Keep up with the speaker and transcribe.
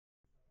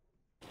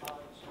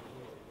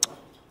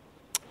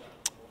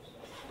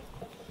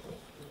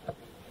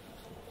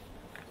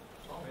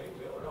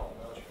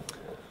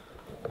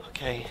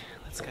Okay,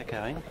 let's get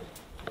going.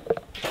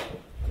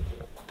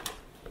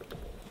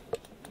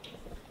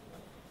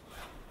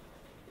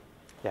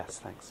 Yes,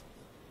 thanks.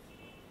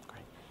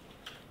 Great.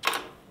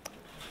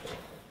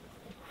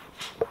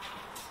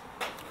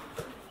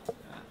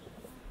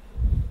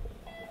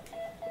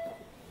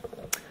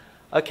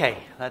 Okay,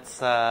 let's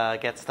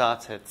get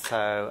started.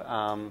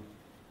 So,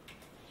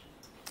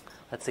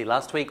 let's see.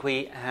 Last week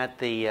we had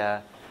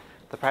the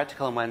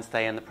practical on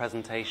Wednesday and the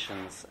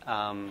presentations.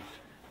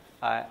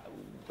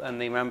 And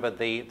remember,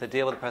 the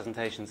deal with the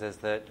presentations is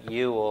that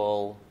you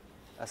all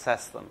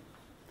assess them,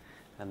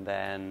 and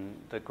then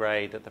the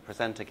grade that the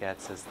presenter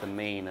gets is the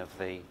mean of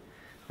the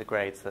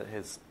grades that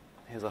his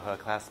or her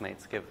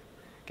classmates give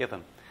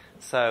them.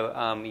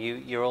 So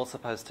you're all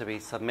supposed to be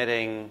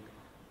submitting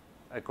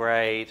a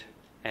grade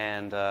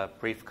and a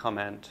brief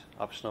comment,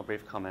 optional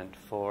brief comment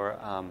for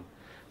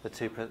the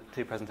two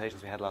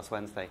presentations we had last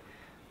Wednesday.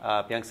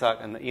 Byung-Sak,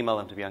 and email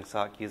them to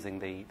Byung-Sak using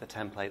the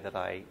template that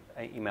I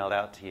emailed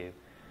out to you.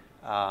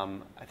 I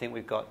think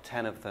we've got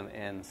 10 of them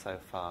in so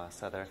far,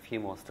 so there are a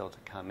few more still to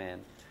come in.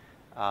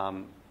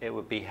 It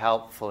would be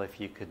helpful if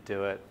you could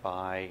do it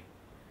by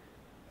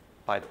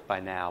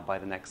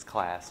the next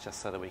class,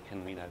 just so that we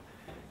can,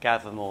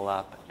 gather them all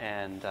up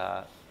and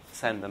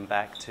send them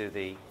back to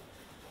the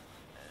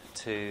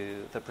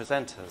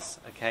presenters.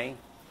 Okay?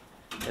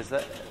 Is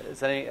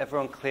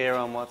everyone clear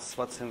on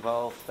what's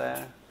involved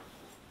there?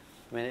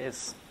 I mean, it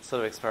is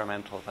sort of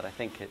experimental, but I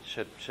think it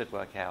should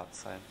work out.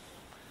 So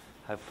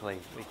hopefully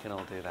we can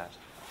all do that.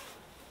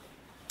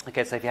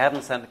 Okay, so if you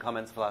haven't sent the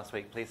comments for last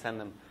week, please send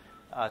them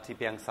to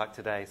Byung-Sak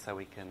today, so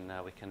we can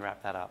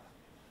wrap that up.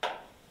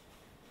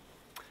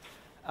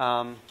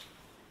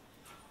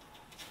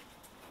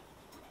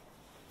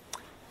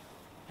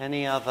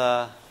 Any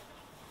other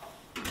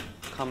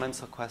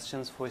comments or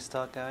questions before we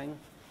start going?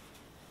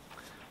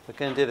 We're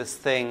going to do this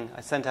thing.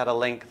 I sent out a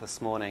link this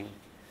morning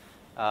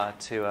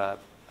to a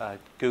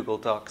Google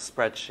Docs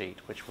spreadsheet,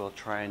 which we'll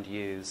try and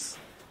use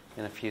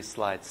in a few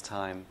slides'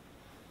 time.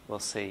 We'll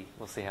see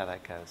how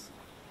that goes.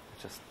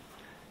 It just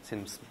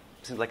seems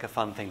like a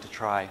fun thing to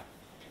try.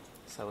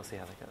 So we'll see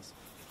how that goes.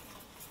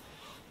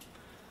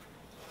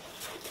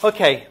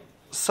 Okay,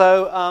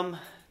 so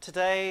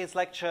today's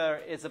lecture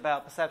is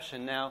about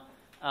perception. Now,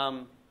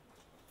 I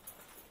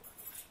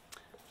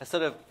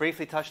sort of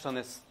briefly touched on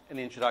this in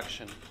the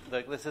introduction.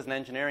 This is an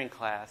engineering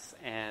class,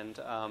 and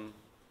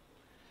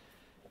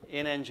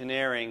in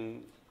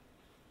engineering,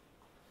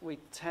 we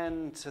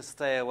tend to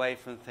stay away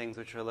from things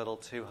which are a little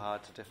too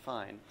hard to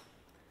define.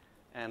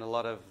 And a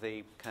lot of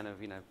the kind of,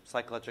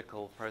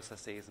 psychological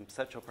processes and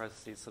perceptual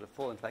processes sort of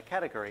fall into that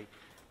category.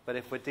 But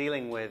if we're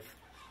dealing with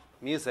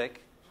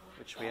music,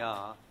 which we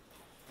are,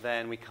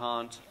 then we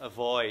can't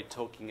avoid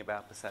talking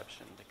about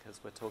perception, because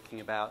we're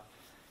talking about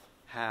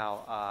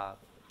how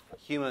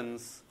human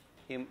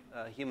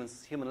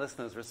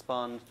listeners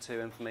respond to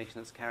information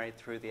that's carried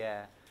through the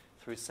air,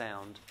 through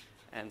sound.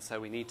 And so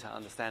we need to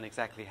understand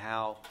exactly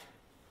how,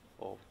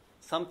 or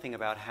something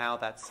about how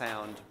that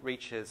sound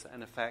reaches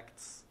and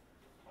affects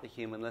the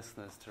human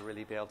listeners to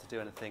really be able to do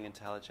anything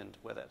intelligent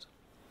with it.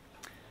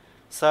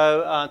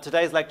 So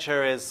today's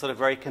lecture is sort of a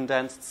very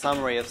condensed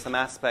summary of some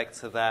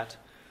aspects of that.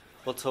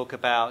 We'll talk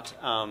about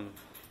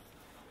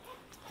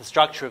the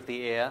structure of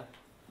the ear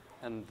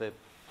and the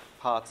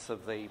parts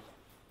of the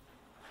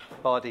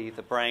body,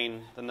 the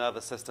brain, the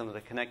nervous system that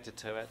are connected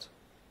to it.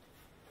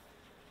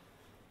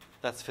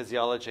 That's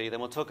physiology. Then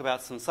we'll talk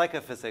about some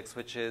psychophysics,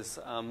 which is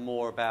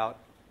more about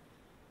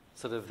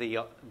sort of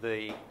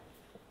the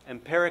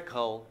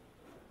empirical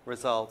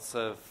results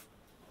of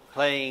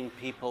playing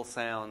people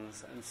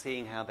sounds and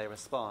seeing how they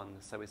respond.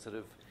 So we sort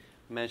of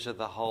measure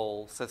the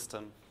whole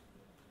system.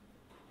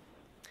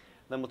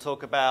 Then we'll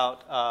talk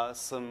about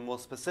some more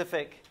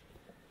specific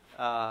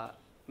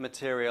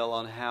material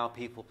on how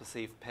people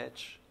perceive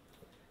pitch,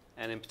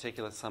 and in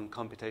particular some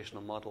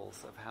computational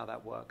models of how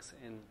that works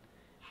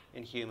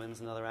in humans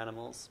and other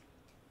animals.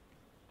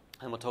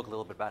 And we'll talk a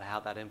little bit about how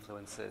that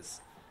influences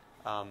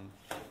our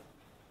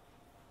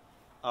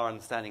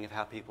understanding of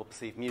how people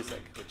perceive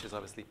music, which is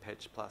obviously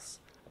pitch plus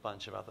a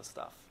bunch of other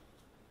stuff.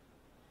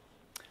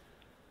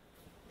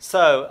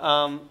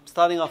 So,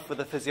 starting off with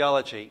the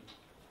physiology.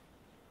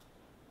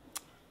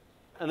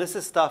 And this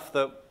is stuff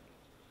that,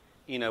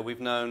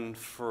 we've known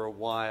for a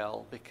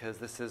while, because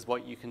this is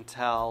what you can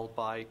tell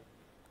by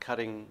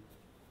cutting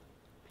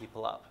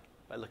people up,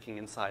 by looking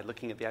inside,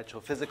 looking at the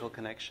actual physical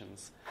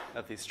connections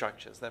of these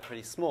structures. They're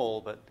pretty small,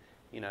 but,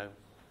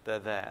 they're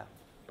there.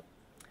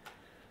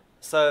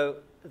 So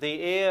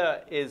the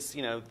ear is,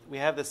 we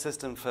have this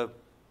system for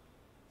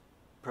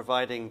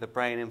providing the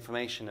brain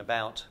information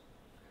about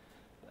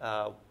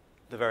the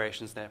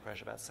variations in air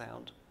pressure, about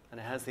sound. And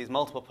it has these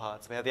multiple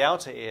parts. We have the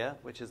outer ear,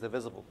 which is the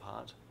visible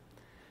part.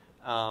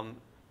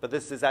 But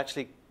this is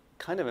actually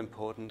kind of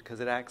important because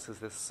it acts as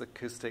this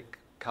acoustic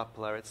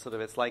coupler. It's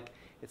like,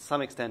 to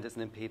some extent, it's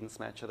an impedance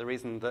matcher. The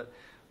reason that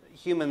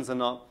humans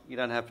you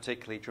don't have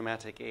particularly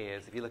dramatic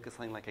ears. If you look at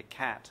something like a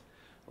cat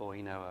or,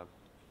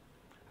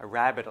 a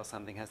rabbit or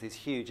something has these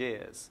huge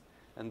ears.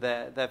 And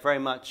they're very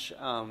much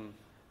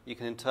you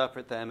can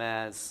interpret them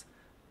as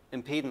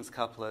impedance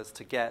couplers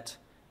to get,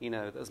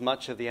 as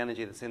much of the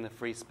energy that's in the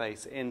free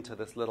space into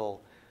this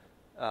little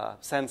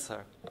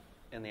sensor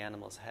in the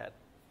animal's head.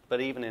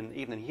 But even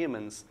in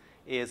humans,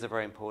 ears are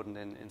very important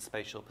in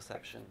spatial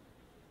perception.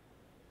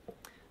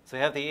 So we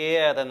have the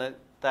ear, then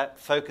that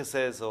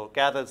focuses or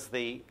gathers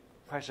the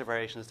pressure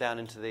variations down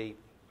into the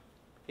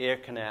ear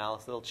canal,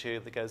 this little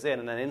tube that goes in,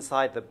 and then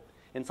inside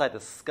the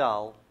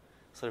skull,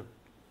 sort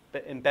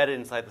of embedded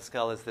inside the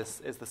skull, is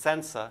the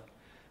sensor,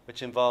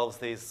 which involves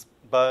these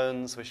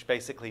bones, which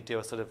basically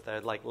do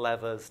they're like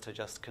levers to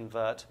just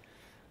convert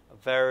a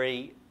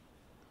very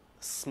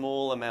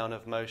small amount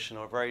of motion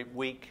or a very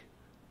weak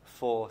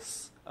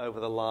force over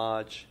the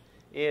large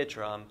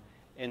eardrum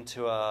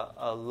into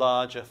a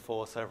larger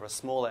force over a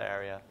smaller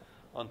area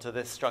onto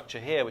this structure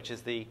here, which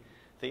is the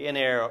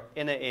inner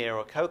ear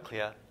or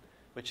cochlea,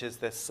 which is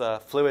this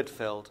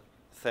fluid-filled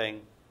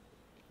thing.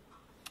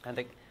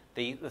 And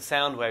the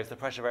sound waves, the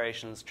pressure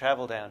variations,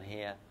 travel down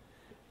here,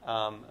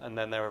 and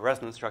then there are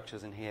resonance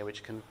structures in here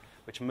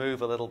which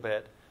move a little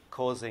bit,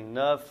 causing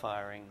nerve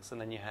firings, and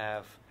then you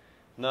have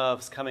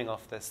nerves coming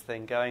off this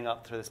thing, going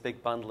up through this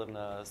big bundle of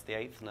nerves, the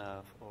eighth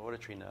nerve or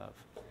auditory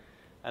nerve,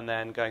 and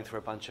then going through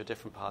a bunch of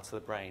different parts of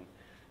the brain.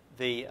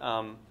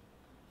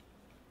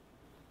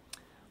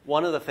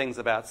 One of the things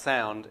about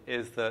sound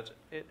is that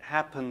it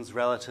happens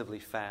relatively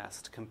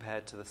fast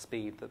compared to the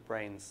speed that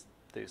brains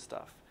do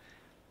stuff.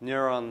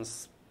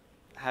 Neurons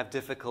have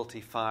difficulty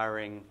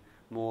firing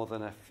more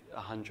than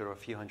 100 or a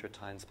few hundred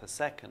times per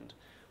second,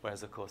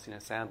 whereas, of course,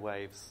 sound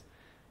waves,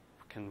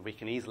 we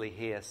can easily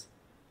hear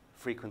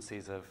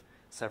frequencies of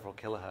several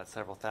kilohertz,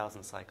 several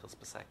thousand cycles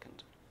per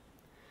second.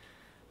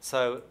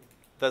 So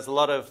there's a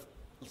lot of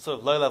sort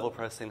of low-level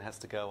processing that has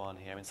to go on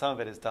here. I mean, some of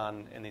it is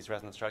done in these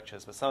resonance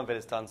structures, but some of it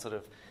is done sort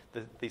of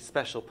these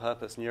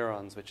special-purpose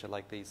neurons, which are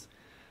like these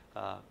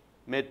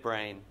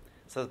midbrain.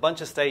 So there's a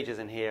bunch of stages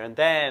in here, and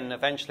then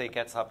eventually it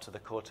gets up to the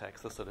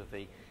cortex, the sort of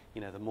the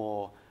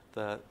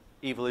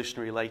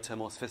evolutionary later,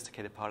 more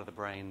sophisticated part of the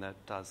brain that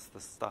does the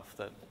stuff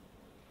that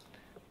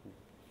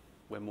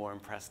we're more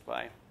impressed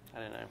by. I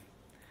don't know.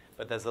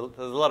 But there's a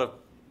lot of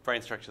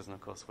brain structures, and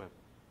of course we're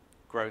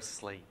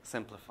grossly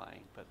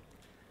simplifying, but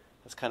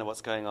that's kind of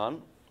what's going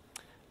on.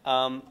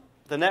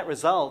 The net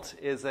result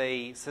is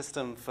a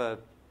system for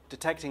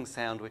detecting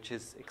sound which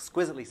is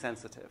exquisitely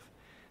sensitive.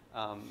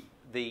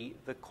 The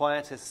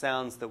quietest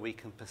sounds that we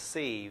can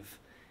perceive,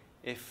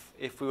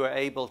 if we were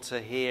able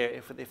to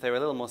hear, if they were a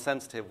little more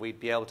sensitive, we'd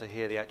be able to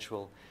hear the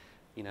actual,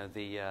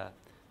 the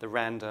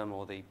random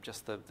or the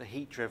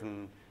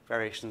heat-driven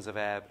variations of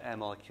air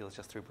molecules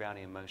just through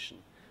Brownian motion.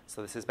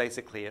 So this is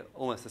basically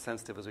almost as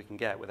sensitive as we can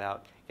get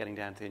without getting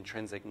down to the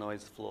intrinsic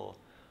noise floor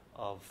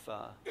of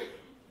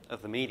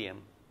the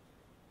medium.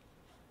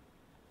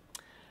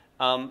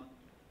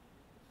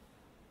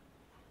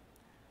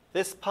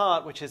 This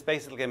part, which is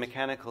basically a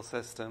mechanical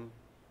system,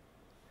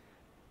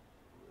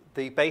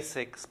 the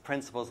basic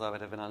principles of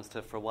it have been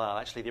understood for a while.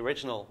 Actually, the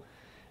original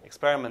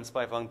experiments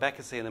by von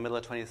Beckersey in the middle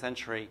of the 20th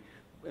century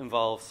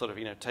involved sort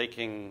of,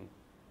 taking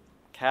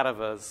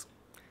cadavers,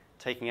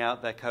 taking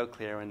out their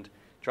cochlea and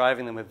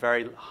driving them with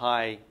very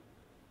high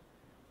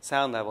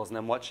sound levels and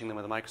then watching them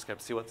with a microscope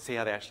to see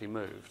how they actually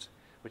moved,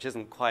 which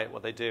isn't quite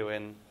what they do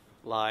in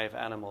live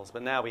animals.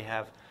 But now we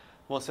have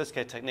more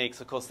sophisticated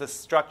techniques. Of course, this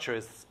structure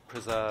is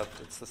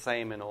preserved. It's the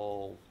same in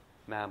all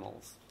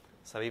mammals.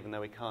 So even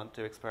though we can't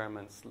do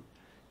experiments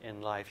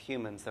in live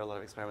humans, there are a lot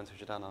of experiments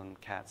which are done on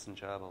cats and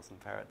gerbils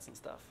and ferrets and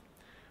stuff,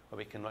 where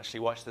we can actually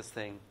watch this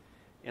thing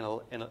in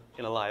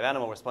a live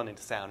animal responding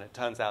to sound. It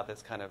turns out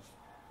it's kind of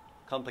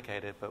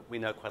complicated, but we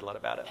know quite a lot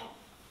about it.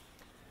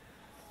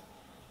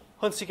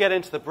 Once you get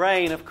into the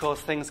brain, of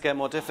course, things get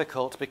more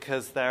difficult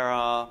because there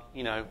are,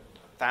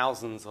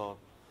 thousands or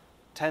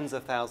tens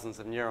of thousands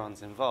of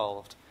neurons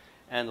involved.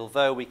 And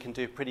although we can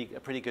do a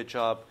pretty good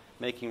job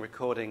making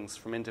recordings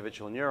from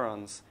individual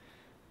neurons,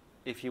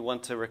 if you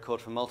want to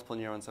record from multiple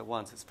neurons at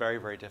once, it's very,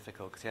 very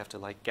difficult because you have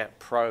to get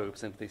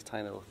probes into these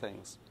tiny little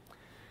things.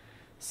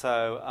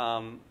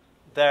 So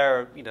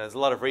there's a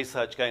lot of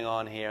research going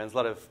on here, and there's a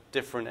lot of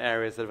different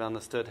areas that have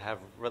understood have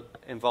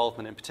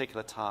involvement in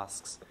particular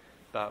tasks.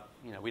 But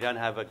we don't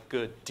have a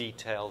good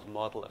detailed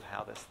model of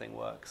how this thing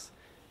works.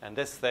 And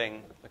this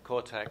thing, the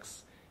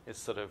cortex, is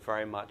sort of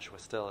very much, we're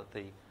still at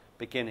the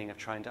beginning of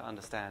trying to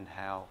understand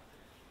how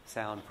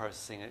sound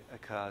processing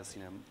occurs,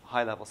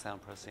 high-level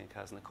sound processing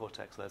occurs in the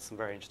cortex. So there's some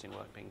very interesting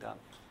work being done.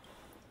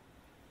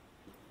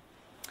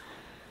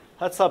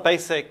 That's our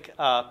basic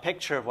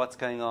picture of what's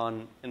going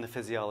on in the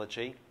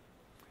physiology.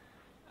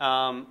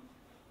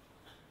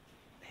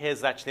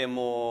 Here's actually a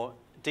more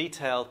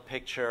detailed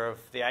picture of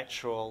the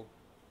actual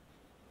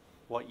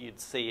what you'd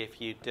see if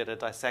you did a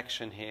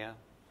dissection here.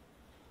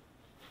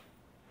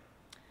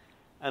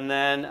 And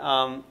then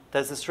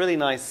there's this really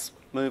nice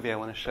movie I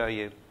want to show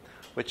you,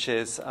 which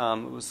is it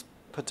was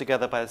put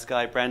together by this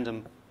guy,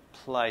 Brandon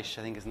Pleisch,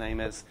 I think his name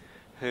is,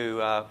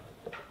 who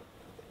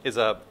is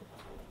a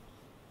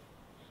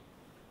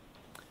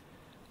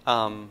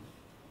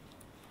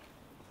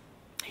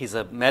he's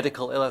a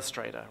medical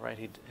illustrator, right?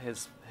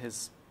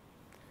 His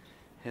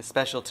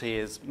specialty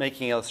is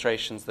making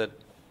illustrations that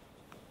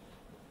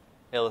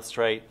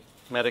illustrate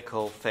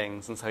medical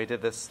things, and so he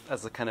did this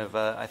as a kind of,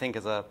 I think,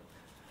 as a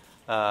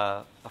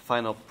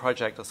final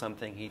project or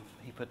something. He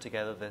put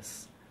together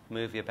this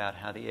movie about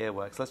how the ear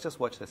works. Let's just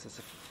watch this.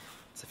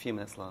 It's a few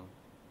minutes long.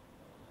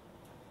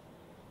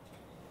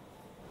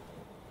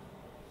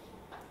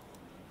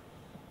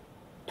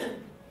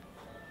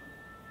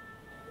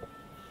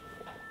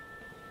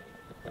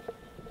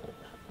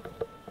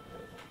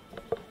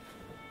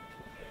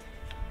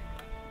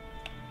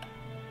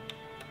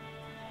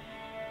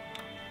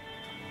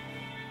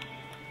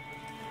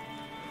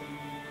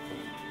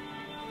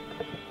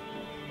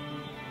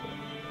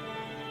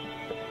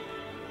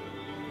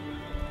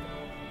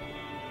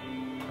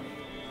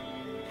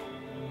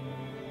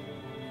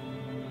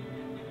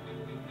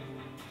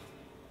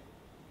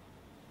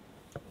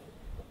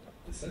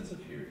 The sense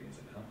of hearing is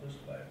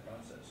accomplished by a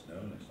process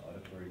known as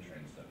auditory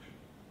transduction.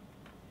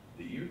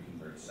 The ear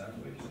converts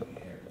sound waves in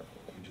the air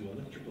into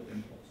electrical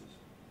impulses,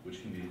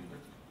 which can be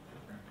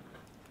programmed.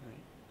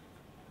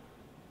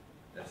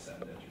 As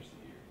sound enters the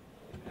ear,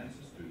 it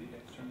passes through the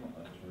external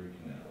auditory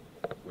canal,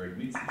 where it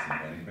meets the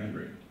tympanic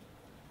membrane.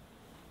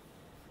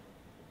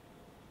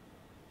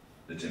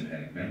 The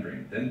tympanic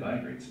membrane then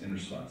vibrates in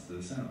response to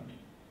the sound.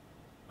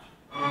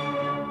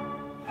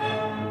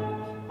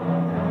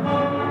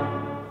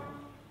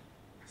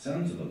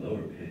 Sounds of a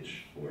lower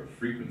pitch or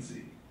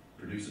frequency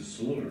produce a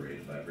slower rate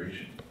of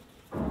vibration,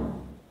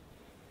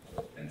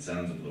 and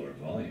sounds of lower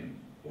volume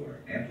or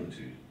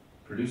amplitude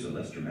produce a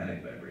less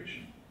dramatic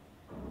vibration.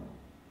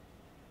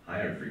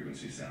 Higher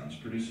frequency sounds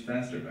produce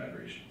faster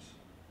vibrations.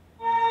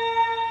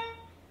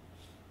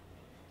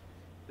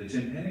 The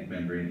tympanic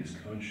membrane is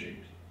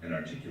cone-shaped and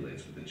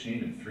articulates with a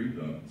chain of 3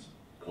 bones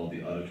called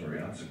the auditory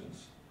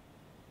ossicles.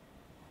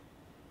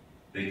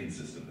 They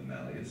consist of the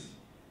malleus,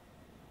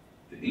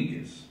 the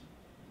incus,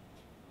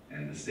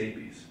 and the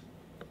stapes.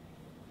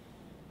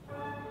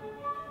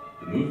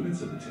 The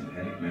movements of the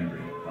tympanic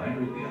membrane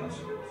vibrate the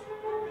ossicles,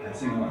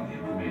 passing on the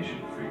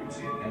information of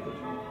frequency and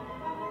amplitude.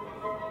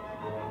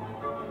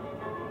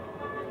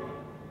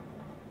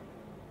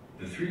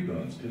 The 3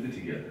 bones pivot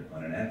together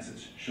on an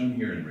axis shown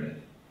here in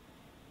red.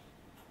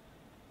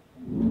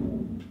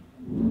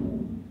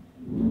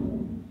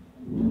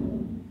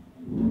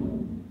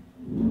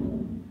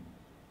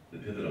 The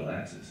pivotal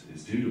axis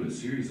is due to a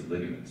series of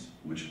ligaments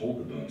which hold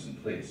the bones in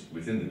place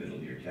within the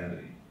middle ear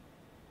cavity.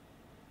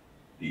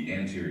 The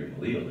anterior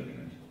malleal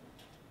ligament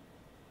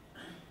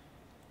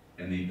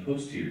and the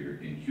posterior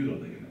incutal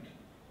ligament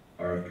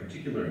are of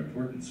particular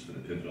importance for the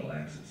pivotal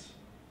axis.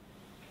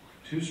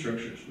 2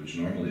 structures which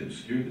normally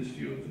obscure this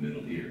view of the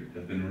middle ear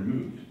have been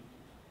removed.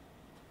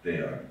 They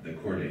are the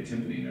chordae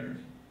tympani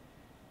nerve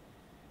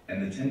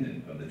and the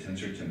tendon of the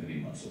tensor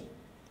tympani muscle.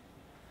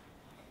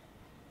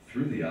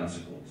 Through the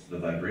ossicles, the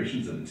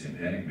vibrations of the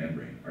tympanic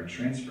membrane are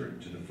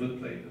transferred to the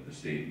footplate of the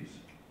stapes.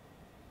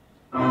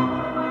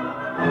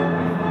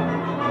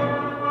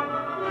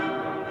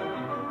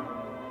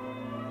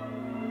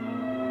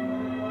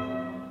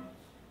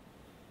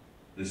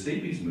 The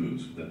stapes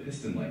moves with a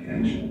piston-like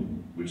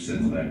action, which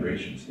sends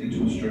vibrations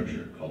into a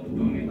structure called the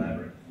bony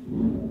labyrinth.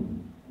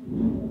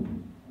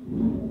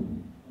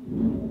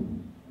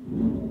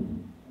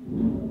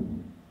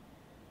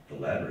 The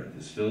labyrinth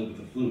is filled with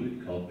a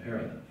fluid called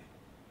perilymph.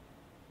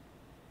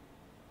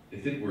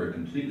 If it were a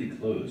completely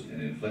closed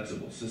and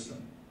inflexible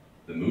system,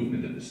 the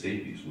movement of the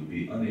stapes would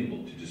be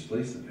unable to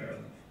displace the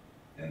perilymph,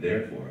 and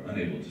therefore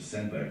unable to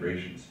send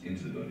vibrations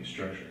into the bony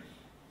structure.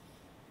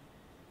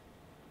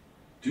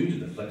 Due to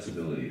the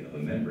flexibility of a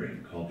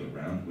membrane called the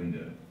round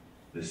window,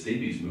 the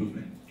stapes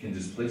movement can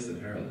displace the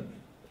perilymph,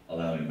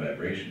 allowing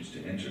vibrations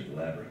to enter the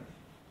labyrinth.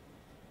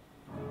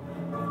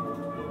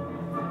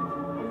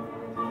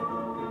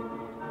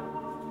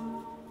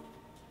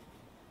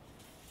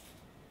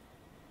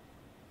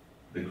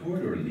 The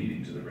corridor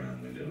leading to the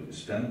round window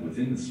is found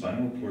within the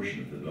spinal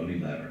portion of the bony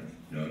labyrinth,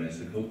 known as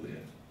the cochlea.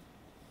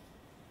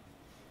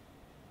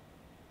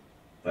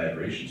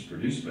 Vibrations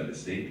produced by the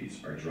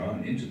stapes are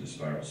drawn into the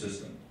spiral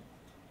system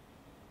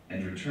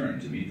and return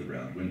to meet the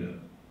round window.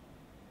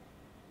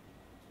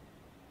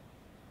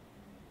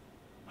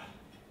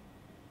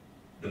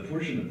 The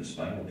portion of the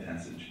spinal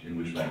passage in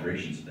which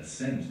vibrations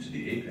ascend to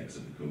the apex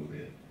of the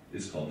cochlea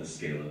is called the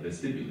scala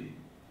vestibuli.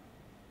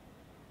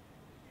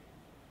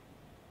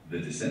 The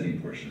descending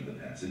portion of the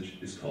passage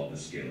is called the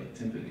scala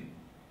tympani.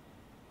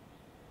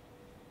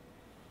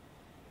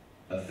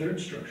 A third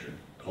structure,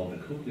 called the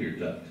cochlear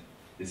duct,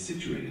 is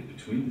situated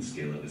between the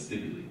scala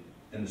vestibuli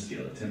and the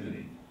scala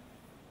tympani.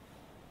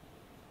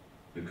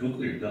 The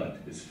cochlear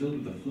duct is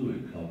filled with a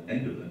fluid called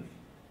endolymph,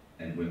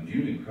 and when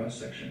viewed in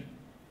cross-section,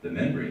 the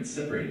membranes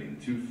separating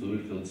the 2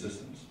 fluid-filled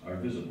systems are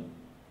visible.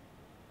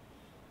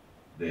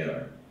 They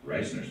are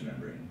Reisner's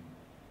membrane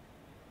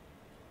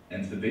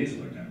and the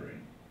basilar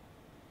membrane.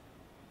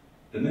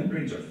 The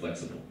membranes are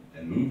flexible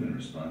and move in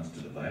response to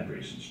the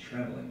vibrations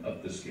traveling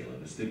up the scala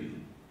vestibuli.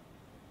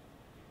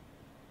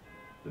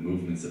 The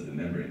movements of the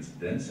membranes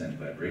then send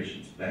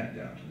vibrations back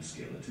down to the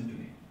scala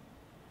tympani.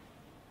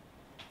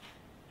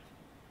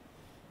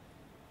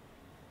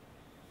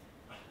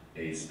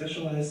 A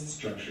specialized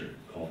structure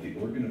called the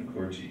organ of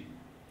Corti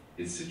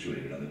is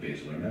situated on the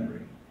basilar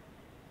membrane.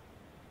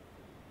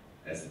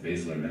 As the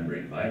basilar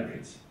membrane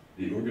vibrates,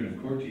 the organ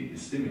of Corti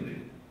is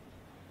stimulated,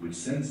 which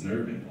sends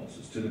nerve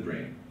impulses to the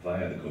brain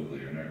via the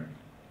cochlear nerve.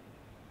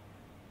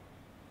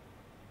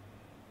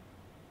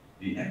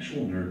 The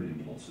actual nerve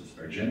impulses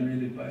are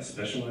generated by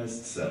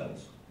specialized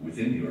cells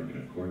within the organ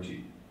of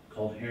Corti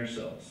called hair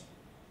cells.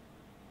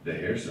 The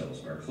hair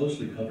cells are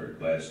closely covered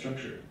by a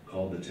structure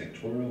called the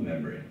tectorial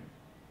membrane.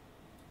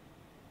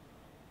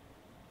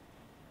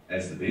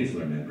 As the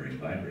basilar membrane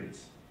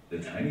vibrates, the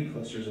tiny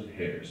clusters of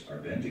hairs are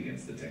bent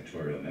against the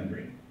tectorial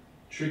membrane,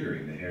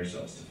 triggering the hair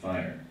cells to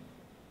fire.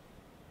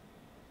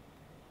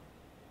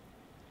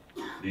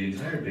 The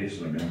entire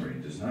basilar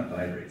membrane does not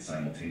vibrate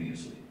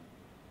simultaneously.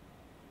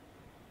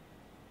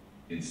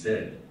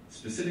 Instead,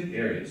 specific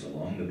areas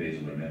along the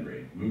basilar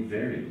membrane move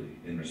variably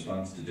in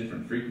response to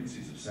different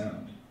frequencies of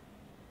sound.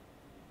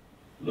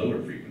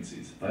 Lower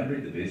frequencies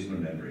vibrate the basilar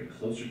membrane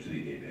closer to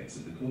the apex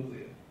of the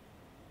cochlea,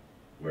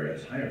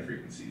 whereas higher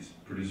frequencies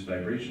produce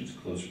vibrations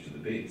closer to the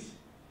base.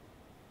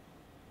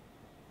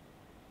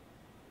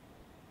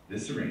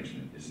 This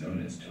arrangement is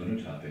known as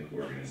tonotopic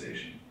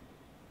organization.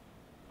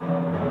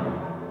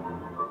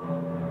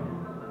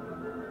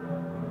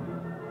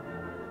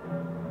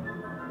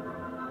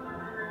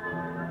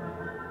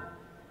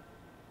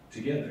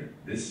 Together,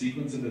 this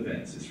sequence of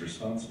events is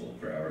responsible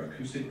for our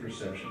acoustic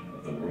perception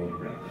of the world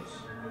around us.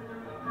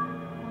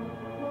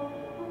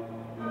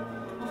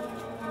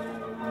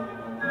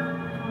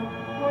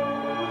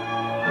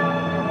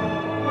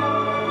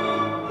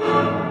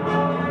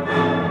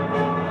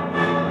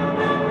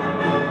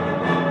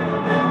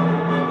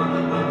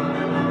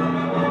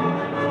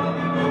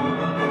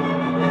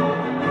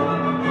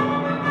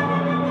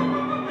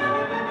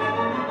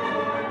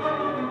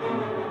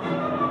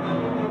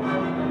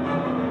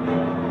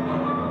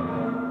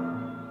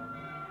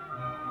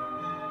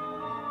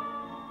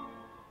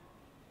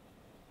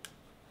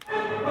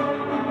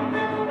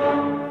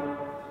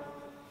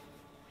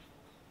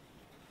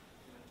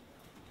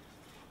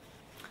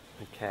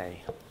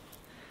 Okay,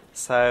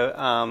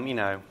 so, you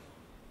know,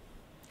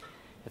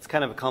 it's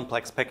kind of a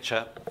complex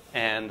picture,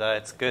 and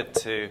it's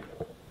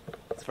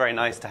very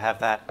nice to have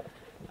that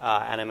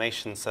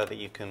animation so that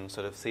you can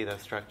sort of see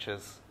those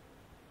structures.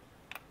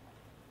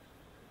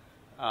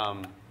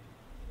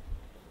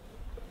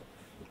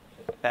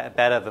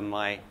 Better than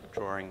my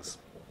drawings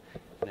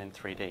in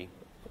 3D.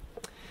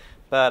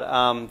 But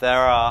there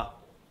are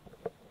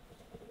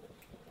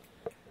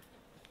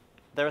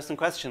some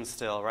questions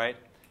still, right?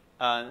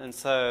 And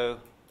so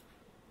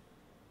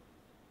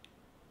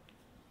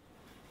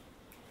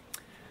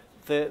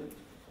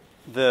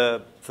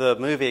the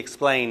movie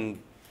explained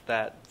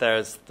that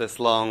there's this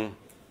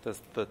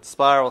the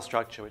spiral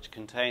structure which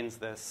contains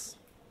this,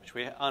 which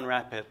we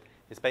unwrap it,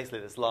 is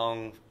basically this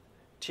long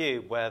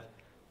tube where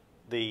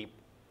the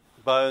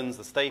bones,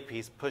 the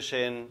stapes, push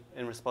in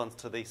response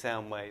to the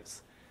sound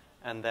waves.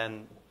 And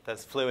then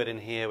there's fluid in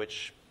here,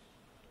 which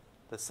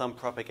there's some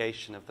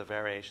propagation of the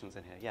variations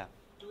in here. Yeah?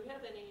 Do we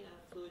have any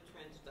fluid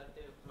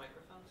transductive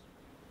microphones?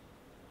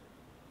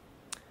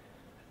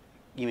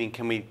 You mean,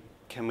 can we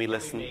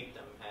listen? Can we make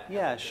them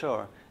Yeah,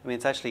 sure. I mean,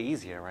 it's actually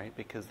easier, right?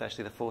 Because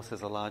actually the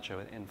forces are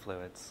larger in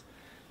fluids.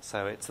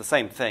 So it's the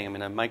same thing. I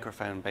mean, a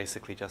microphone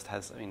basically just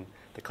has, I mean,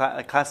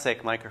 a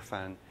classic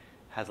microphone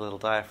has a little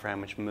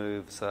diaphragm which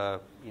moves a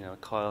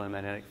coil in a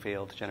magnetic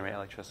field to generate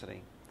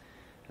electricity.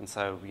 And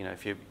so,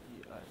 if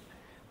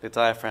the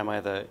diaphragm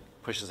either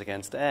pushes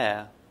against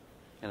air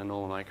in a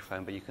normal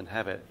microphone, but you can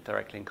have it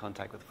directly in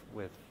contact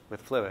with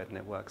fluid, and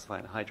it works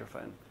fine. A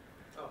hydrophone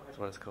is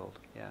what it's called,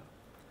 yeah.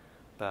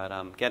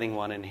 But getting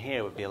one in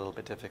here would be a little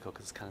bit difficult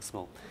because it's kind of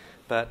small.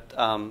 But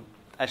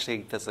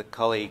actually, there's a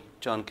colleague,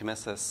 John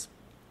Kamissis,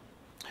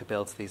 who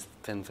builds these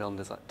thin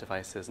film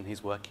devices, and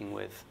he's working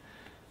with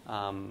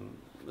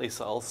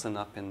Lisa Olson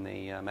up in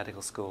the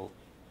medical school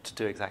to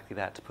do exactly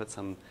that, to put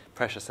some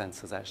pressure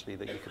sensors, actually,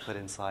 that you could put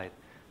inside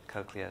the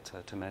cochlea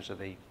to measure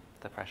the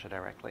pressure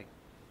directly,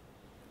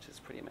 which is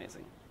pretty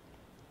amazing.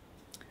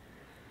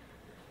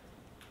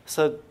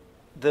 So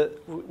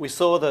we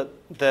saw that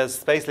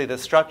there's basically the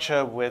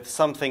structure with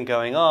something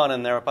going on,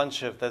 and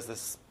there's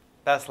this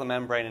basilar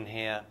membrane in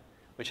here,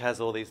 which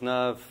has all these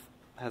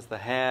has the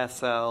hair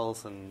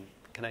cells and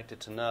connected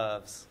to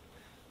nerves,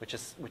 which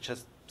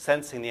is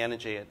sensing the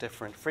energy at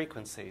different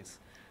frequencies.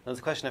 And there's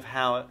a question of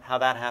how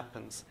that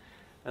happens.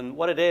 And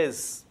what it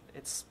is,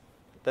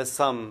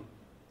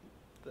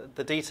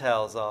 the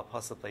details are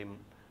possibly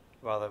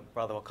rather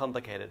more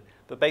complicated,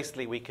 but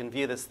basically we can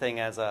view this thing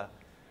as a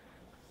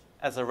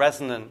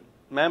resonant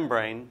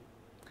membrane,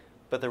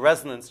 but the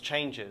resonance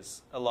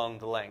changes along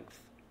the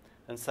length.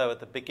 And so at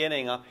the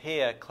beginning up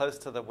here, close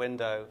to the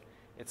window,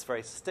 it's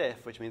very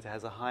stiff, which means it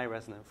has a high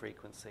resonant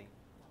frequency.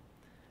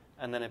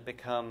 And then it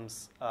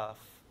becomes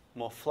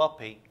more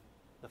floppy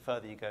the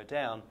further you go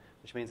down,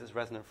 which means its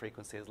resonant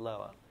frequency is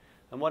lower.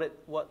 And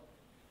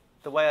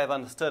the way I've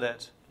understood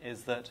it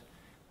is that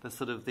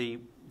the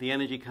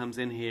energy comes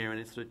in here and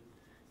it sort of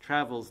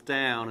travels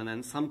down, and then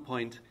at some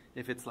point,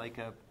 if it's like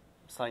a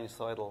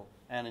sinusoidal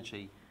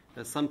energy,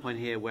 there's some point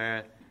here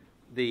where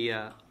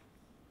the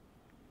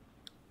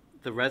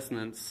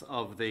resonance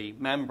of the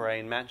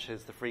membrane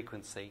matches the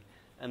frequency,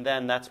 and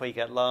then that's where you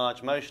get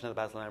large motion of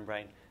the basal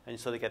membrane, and you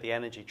sort of get the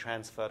energy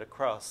transferred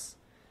across,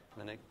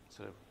 and then it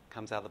sort of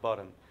comes out the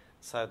bottom.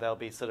 So there'll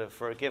be sort of,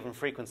 for a given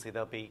frequency,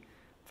 there'll be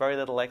very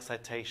little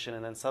excitation,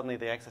 and then suddenly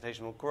the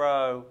excitation will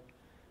grow,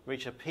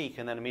 reach a peak,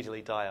 and then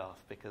immediately die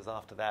off, because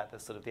after that,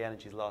 there's sort of the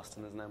energy's lost,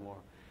 and there's no more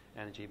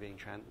energy being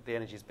the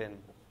energy's been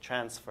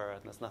transferred,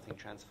 and there's nothing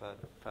transferred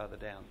further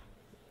down.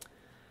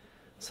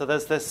 So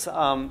there's this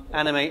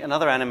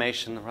another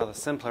animation, a rather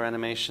simpler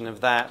animation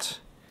of that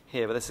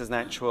here, but this is an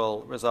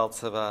actual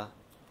results of a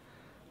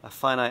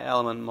finite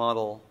element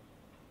model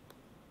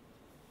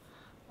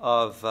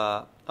of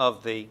the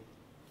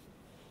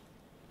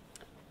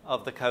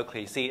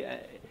cochlea. You see,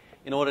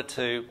 in order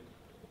to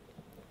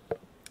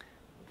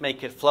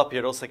make it floppier,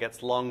 it also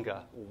gets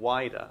longer,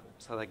 wider,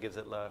 so that gives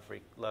it a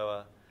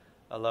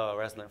lower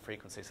resonant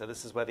frequency. So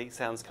this is where the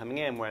sound's coming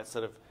in, where it's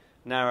sort of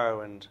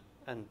narrow and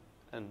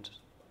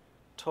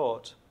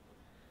taut.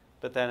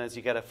 But then as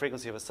you get a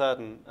frequency of a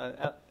certain,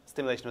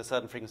 stimulation of a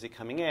certain frequency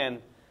coming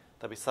in,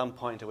 there'll be some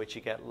point at which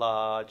you get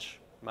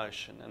large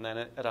motion. And then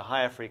at a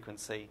higher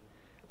frequency,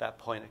 that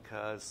point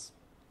occurs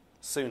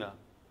sooner,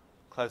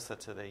 closer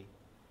to the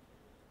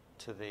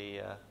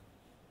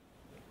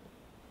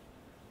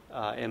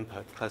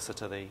input, closer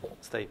to the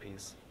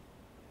stapes.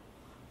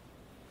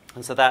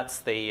 And so that's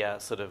the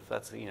that's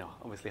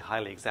obviously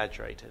highly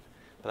exaggerated,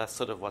 but that's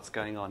sort of what's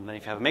going on. And then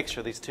if you have a mixture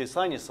of these two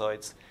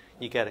sinusoids,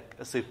 you get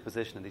a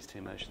superposition of these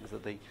two motions.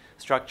 That the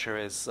structure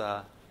is,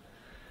 the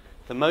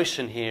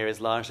motion here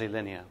is largely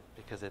linear,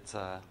 because it's,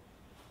 at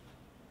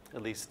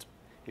least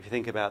if you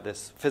think about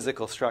this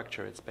physical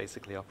structure, it's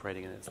basically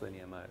operating in its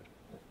linear mode.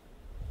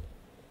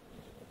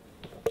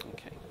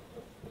 Okay.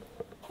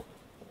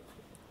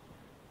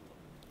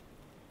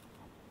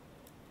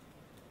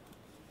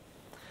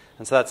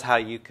 And so that's how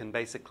you can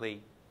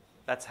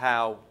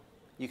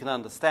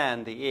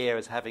understand the ear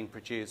as having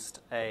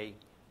produced a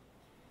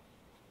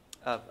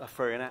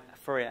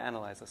Fourier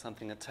analyzer,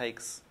 something that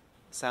takes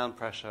sound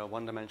pressure, a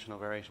one-dimensional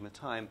variation with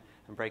time,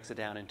 and breaks it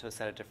down into a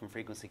set of different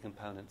frequency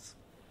components.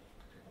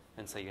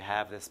 And so you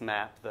have this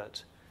map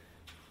that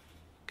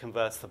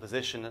converts the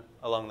position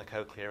along the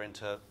cochlea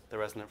into the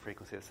resonant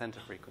frequency, the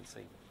center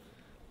frequency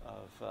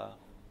of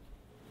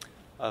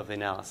the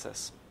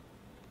analysis.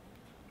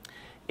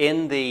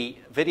 In the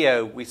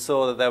video, we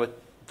saw that there were,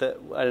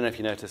 I don't know if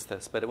you noticed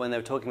this, but when they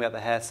were talking about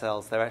the hair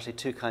cells, there are actually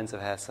two kinds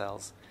of hair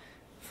cells.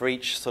 For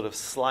each sort of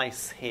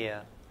slice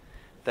here,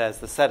 there's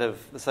the set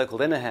of the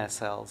so-called inner hair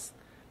cells,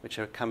 which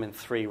come in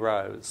 3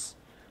 rows,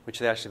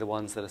 which are actually the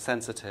ones that are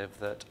sensitive,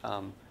 that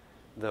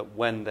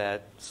when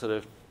they're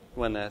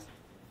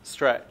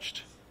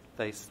stretched,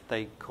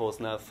 they cause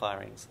nerve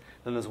firings.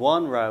 Then there's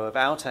one row of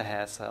outer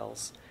hair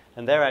cells,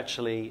 and they're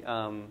actually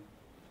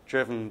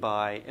driven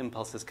by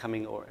impulses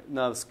or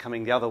nerves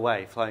coming the other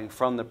way, flowing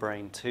from the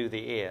brain to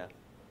the ear,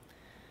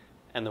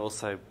 and they're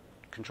also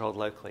controlled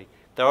locally.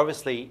 They're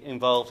obviously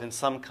involved in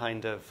some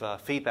kind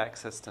of feedback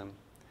system,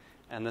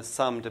 and there's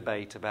some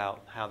debate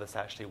about how this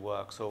actually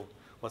works or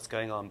what's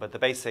going on. But the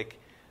basic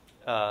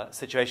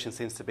situation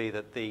seems to be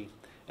that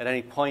at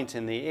any point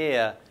in the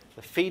ear,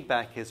 the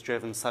feedback is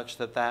driven such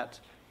that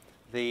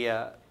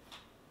the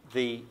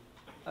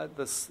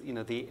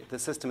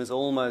system is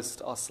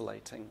almost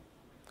oscillating,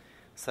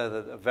 so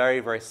that a very,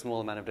 very small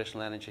amount of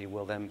additional energy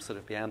will then sort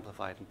of be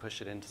amplified and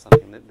push it into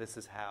something. This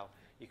is how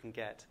you can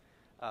get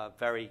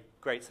very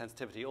great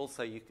sensitivity.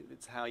 Also,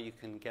 it's how you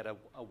can get a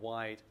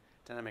wide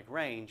dynamic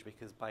range,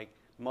 because by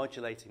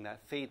modulating that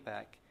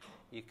feedback,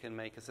 you can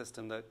make a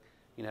system that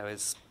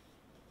is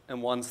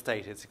in one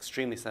state it's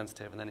extremely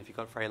sensitive, and then if you've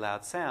got very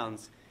loud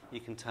sounds, you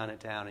can turn it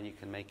down and you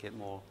can make it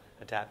more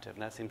adaptive.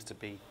 And that seems to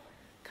be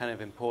kind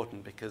of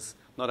important, because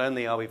not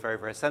only are we very,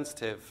 very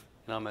sensitive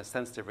in our most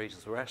sensitive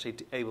regions, we're actually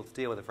able to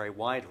deal with a very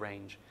wide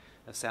range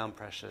of sound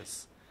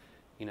pressures,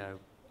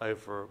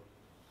 over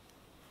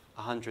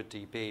 100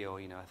 dB or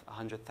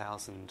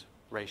 100,000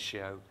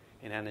 ratio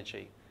in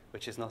energy,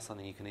 which is not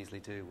something you can easily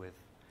do with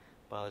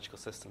biological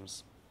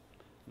systems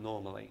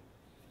normally.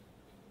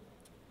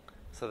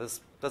 So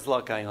there's a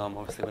lot going on.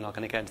 Obviously, we're not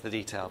going to get into the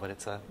detail, but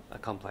it's a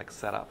complex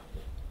setup.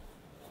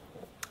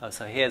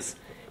 So here's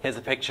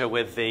a picture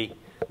with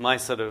my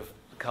sort of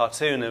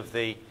cartoon of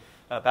the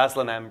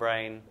basilar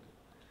membrane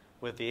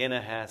with the inner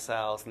hair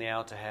cells and the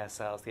outer hair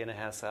cells. The inner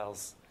hair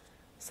cells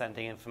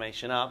sending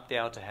information up, the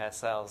outer hair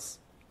cells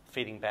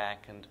feeding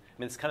back. And I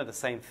mean, it's kind of the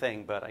same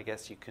thing, but I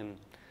guess you can,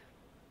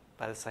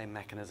 by the same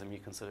mechanism, you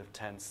can sort of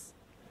tense,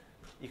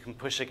 you can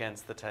push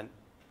against the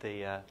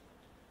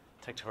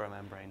tectorial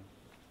membrane.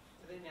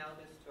 Are they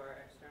analogous to our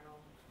external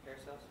hair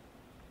cells?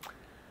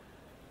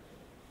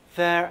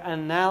 They're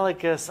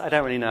analogous, I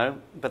don't really know,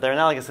 but they're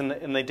analogous,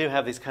 and they do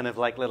have these kind of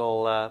like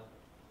little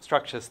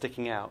structures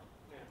sticking out,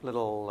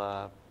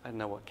 little I don't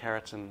know what,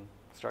 keratin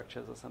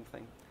structures or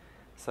something.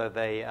 So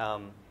they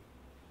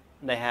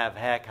have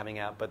hair coming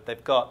out, but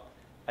they've got,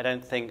 I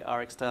don't think,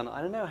 our external,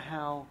 I don't know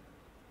how,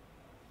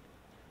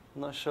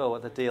 I'm not sure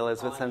what the deal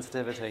is with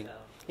sensitivity.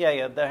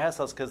 Yeah, they're hair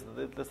cells because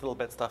this little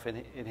bit stuff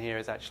in here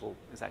is actual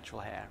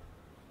hair,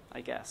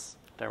 I guess.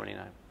 Don't really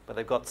know. But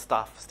they've got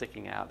stuff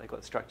sticking out, they've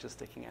got structures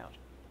sticking out,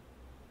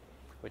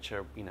 which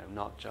are,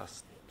 not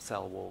just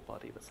cell wall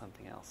body, but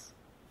something else.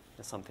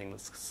 There's something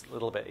that's a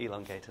little bit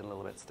elongated and a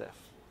little bit stiff.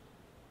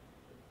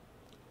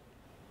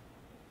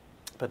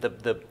 But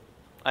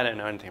I don't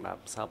know anything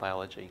about cell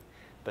biology,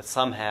 but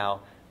somehow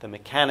the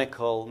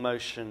mechanical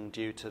motion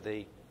due to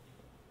the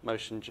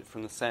motion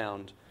from the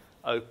sound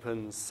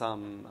opens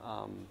some,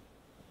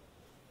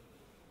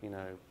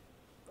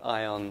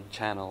 ion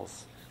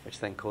channels, which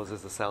then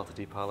causes the cell to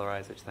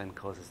depolarize, which then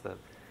causes the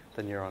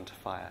neuron to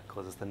fire,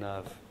 causes the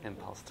nerve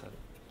impulse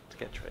to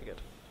get triggered.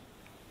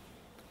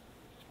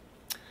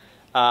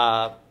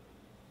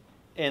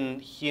 In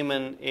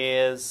human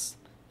ears,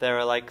 there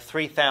are like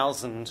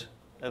 3,000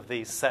 of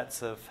these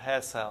sets of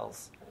hair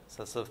cells,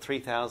 so sort of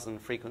 3,000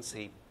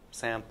 frequency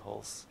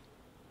samples,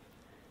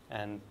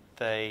 and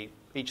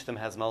each of them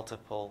has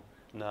multiple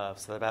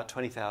nerves, so about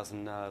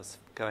 20,000 nerves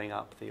going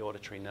up the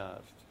auditory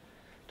nerve,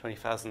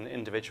 20,000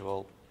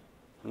 individual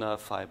nerve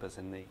fibers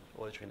in the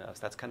auditory nerves.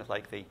 That's kind of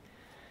like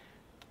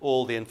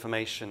all the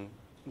information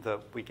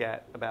that we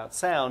get about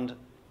sound,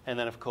 and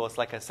then of course,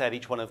 like I said,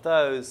 each one of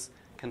those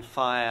can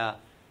fire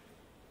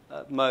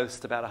at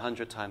most about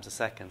 100 times a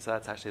second. So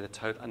that's actually the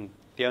total. And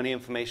the only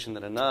information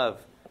that a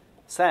nerve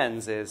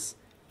sends is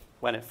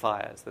when it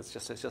fires. It's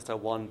just a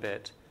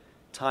 1-bit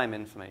time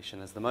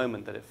information as the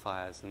moment that it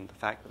fires and the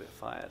fact that it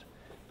fired.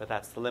 But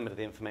that's the limit of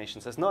the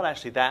information. So it's not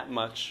actually that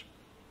much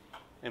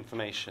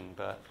information,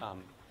 but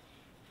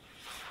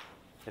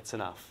it's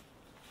enough.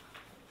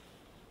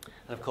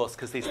 And of course,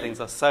 because these things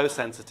are so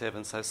sensitive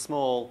and so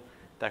small,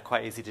 they're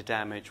quite easy to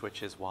damage,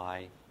 which is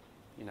why,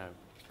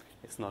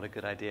 it's not a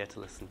good idea to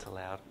listen to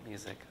loud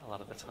music a lot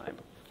of the time.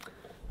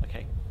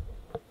 Okay.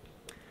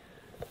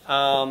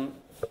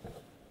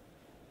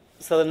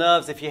 So the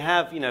nerves, if you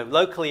have,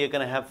 locally you're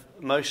going to have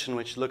motion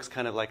which looks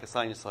kind of like a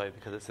sinusoid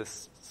because it's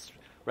this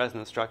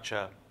resonance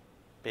structure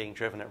being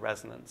driven at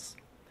resonance.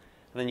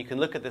 And then you can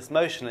look at this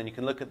motion and you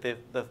can look at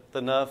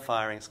the nerve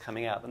firings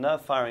coming out. The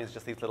nerve firings are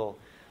just these little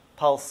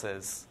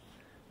pulses,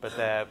 but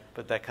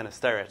they're kind of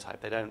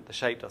stereotyped. The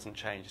shape doesn't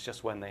change. It's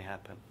just when they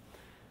happen.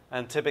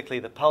 And typically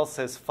the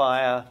pulses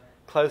fire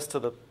close to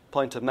the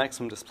point of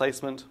maximum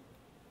displacement,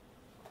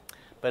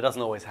 but it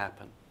doesn't always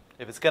happen.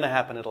 If it's going to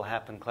happen, it'll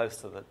happen close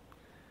to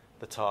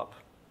the top,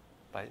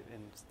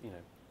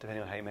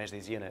 depending on how you measure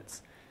these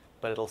units.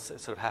 But it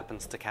sort of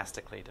happens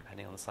stochastically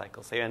depending on the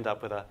cycle. So you end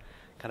up with a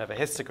kind of a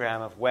histogram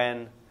of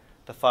when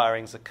the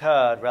firings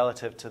occurred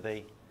relative to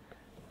the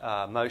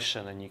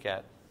motion, and you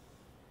get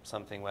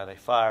something where they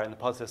fire in the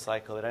positive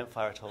cycle, they don't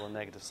fire at all in the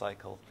negative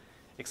cycle,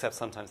 except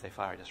sometimes they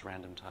fire at just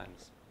random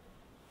times.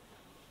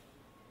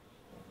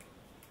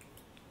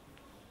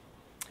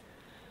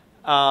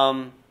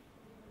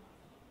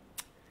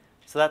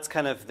 So that's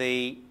kind of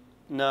the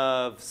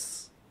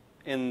nerves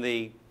in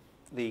the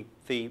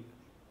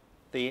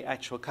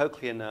actual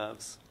cochlear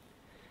nerves.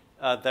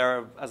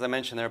 As I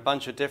mentioned, there are a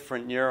bunch of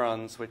different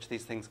neurons which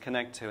these things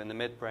connect to in the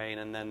midbrain,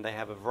 and then they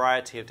have a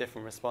variety of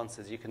different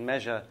responses. You can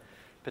measure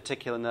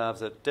particular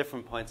nerves at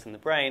different points in the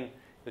brain.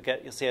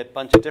 You'll see a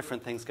bunch of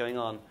different things going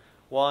on.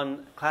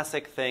 One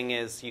classic thing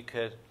is you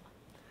could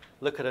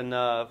look at a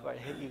nerve. Right?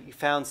 You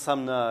found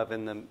some nerve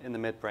in the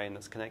midbrain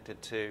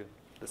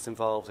that's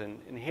involved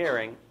in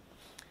hearing,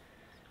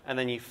 and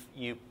then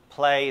you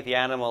play the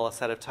animal a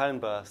set of tone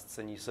bursts,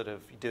 and you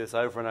do this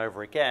over and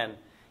over again.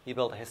 You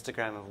build a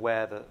histogram of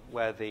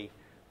where the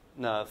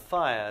nerve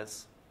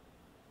fires,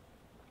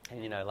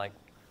 and like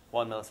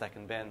 1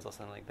 millisecond bins or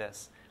something like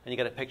this, and you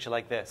get a picture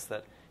like this,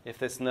 that if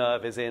this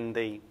nerve is in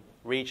the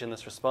region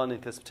that's responding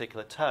to this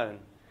particular tone,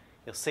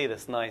 you'll see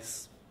this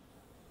nice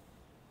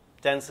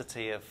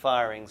density of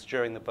firings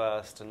during the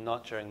burst and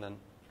not during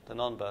the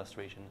non-burst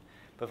region.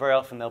 But very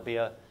often there'll be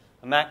a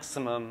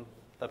maximum,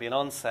 there'll be an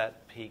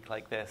onset peak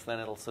like this, then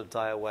it'll sort of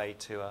die away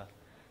to a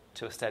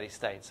steady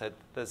state. So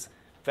there's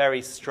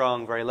very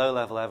strong, very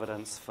low-level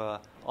evidence for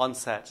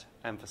onset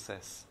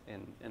emphasis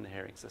in the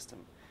hearing system,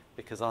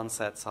 because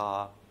onsets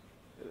are,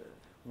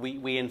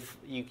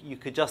 you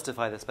could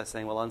justify this by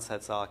saying, well,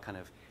 onsets are kind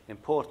of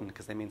important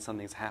because they mean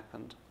something's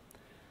happened.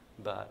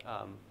 But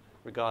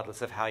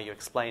regardless of how you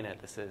explain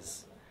it, this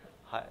is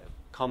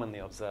commonly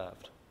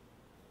observed.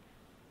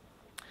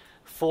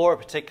 For a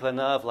particular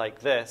nerve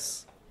like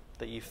this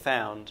that you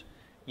found,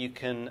 you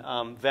can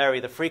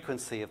vary the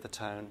frequency of the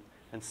tone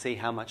and see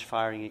how much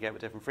firing you get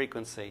with different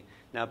frequency.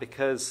 Now,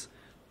 because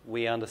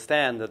we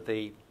understand that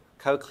the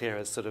cochlea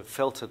is sort of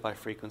filtered by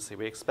frequency,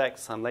 we expect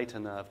some later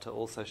nerve to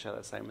also show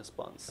that same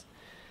response.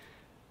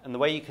 And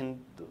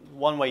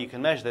one way you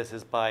can measure this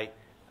is by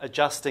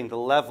adjusting the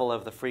level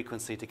of the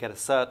frequency to get a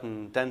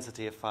certain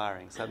density of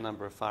firing, a certain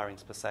number of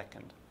firings per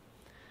second.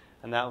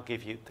 And that will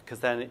give you,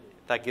 because then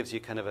that gives you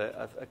kind of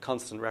a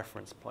constant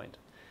reference point.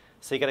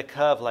 So you get a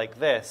curve like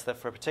this, that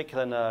for a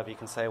particular nerve you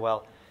can say,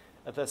 well,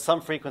 there's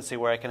some frequency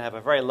where I can have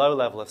a very low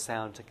level of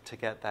sound to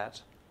get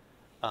that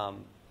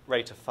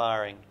rate of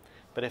firing.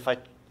 But if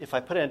I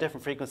put in a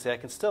different frequency, I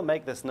can still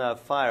make this nerve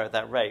fire at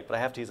that rate, but I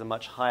have to use a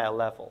much higher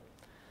level.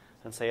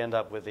 And so you end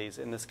up with these,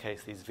 in this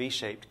case, these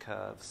V-shaped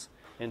curves,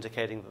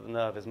 indicating that the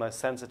nerve is most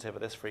sensitive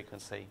at this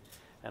frequency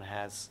and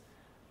has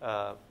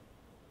a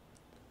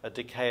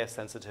decay of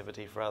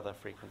sensitivity for other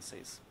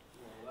frequencies.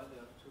 Well, why do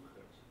you have two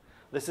curves?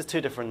 This is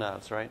two different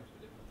nerves, right?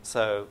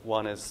 So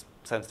one is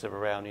sensitive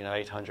around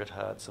 800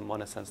 hertz, and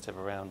one is sensitive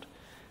around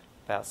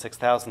about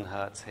 6,000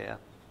 hertz here.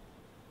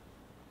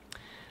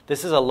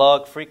 This is a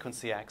log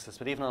frequency axis,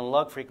 but even on a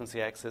log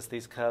frequency axis,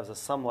 these curves are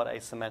somewhat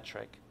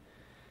asymmetric.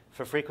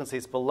 For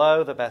frequencies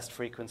below the best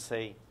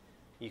frequency,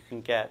 you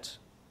can get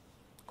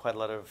quite a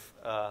lot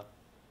of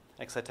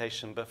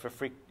excitation, but for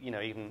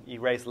even you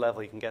raise the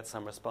level, you can get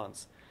some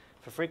response.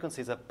 For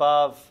frequencies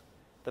above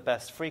the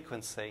best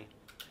frequency,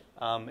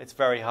 it's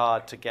very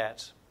hard to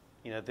get.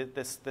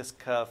 This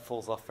curve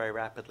falls off very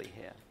rapidly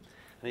here.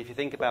 And if you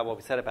think about what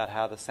we said about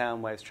how the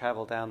sound waves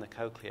travel down the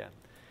cochlea,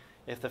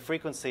 if the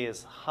frequency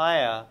is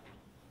higher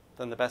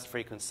than the best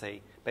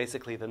frequency,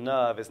 basically the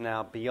nerve is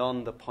now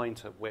beyond the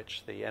point at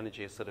which the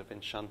energy has sort of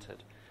been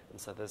shunted. And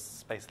so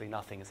there's basically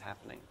nothing is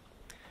happening.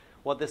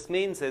 What this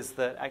means is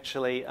that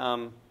actually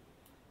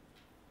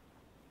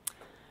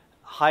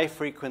high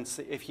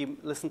frequency, if you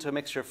listen to a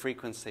mixture of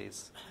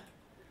frequencies,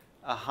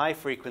 a high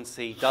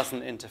frequency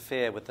doesn't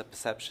interfere with the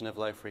perception of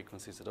low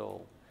frequencies at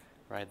all,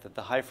 right? That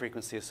the high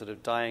frequency is sort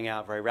of dying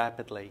out very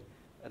rapidly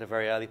at a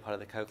very early part of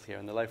the cochlea,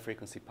 and the low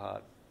frequency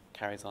part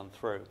carries on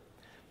through.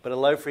 But a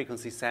low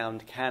frequency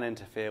sound can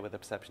interfere with the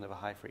perception of a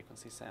high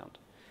frequency sound,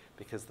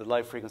 because the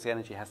low frequency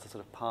energy has to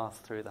sort of pass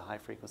through the high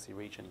frequency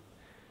region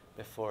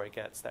before it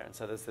gets there. And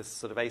so there's this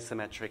sort of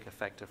asymmetric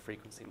effect of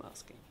frequency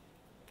masking.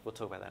 We'll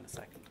talk about that in a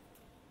second.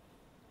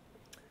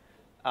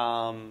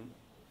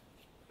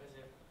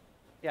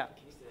 Yeah.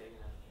 Can you say that again?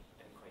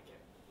 I didn't quite get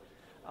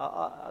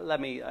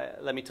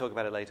Let me talk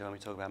about it later when we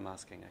talk about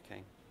masking.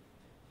 Okay.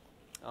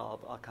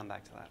 I'll come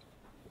back to that.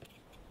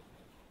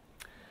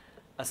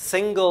 A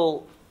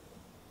single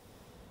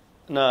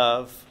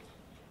nerve.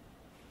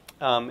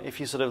 If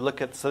you sort of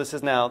look at, so this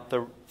is now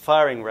the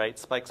firing rate,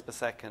 spikes per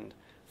second,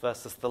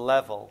 versus the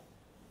level,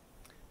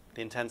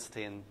 the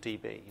intensity in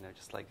dB.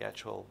 Just like the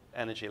actual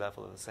energy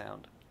level of the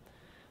sound.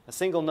 A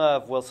single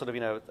nerve will sort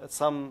of, at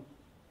some,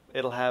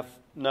 it'll have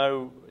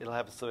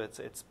sort of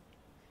its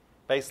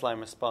baseline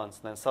response,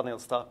 and then suddenly it'll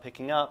start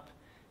picking up.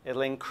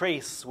 It'll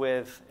increase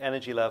with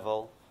energy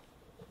level,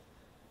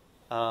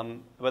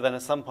 but then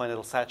at some point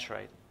it'll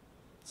saturate.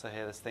 So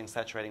here this thing's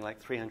saturating like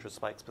 300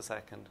 spikes per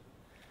second.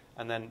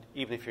 And then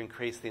even if you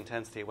increase the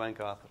intensity, it won't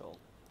go up at all.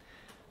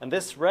 And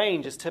this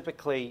range is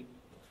typically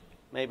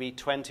maybe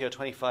 20 or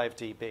 25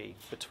 dB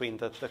between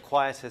the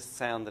quietest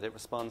sound that it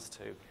responds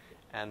to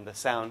and the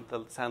sound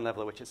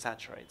level at which it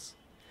saturates.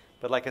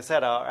 But like I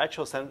said, our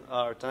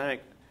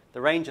dynamic,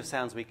 the range of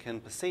sounds we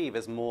can perceive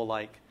is more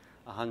like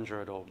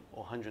 100 or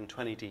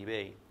 120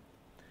 dB.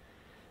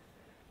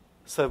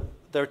 So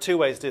there are two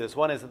ways to do this.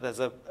 One is that there's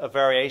a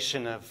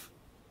variation of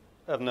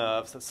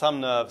nerves, that some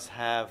nerves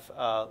have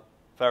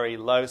very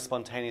low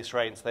spontaneous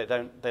rates. They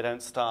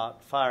don't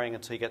start firing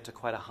until you get to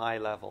quite a high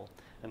level.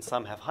 And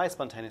some have high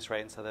spontaneous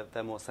rates, so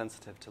they're more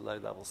sensitive to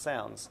low-level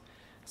sounds.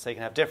 So you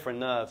can have different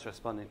nerves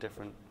responding to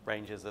different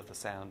ranges of the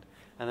sound.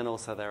 And then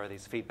also there are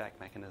these feedback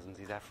mechanisms,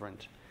 these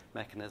efferent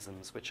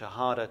mechanisms, which are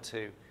harder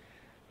to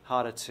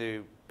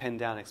pin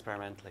down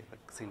experimentally, but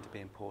seem to be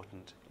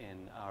important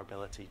in our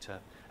ability to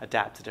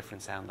adapt to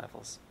different sound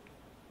levels.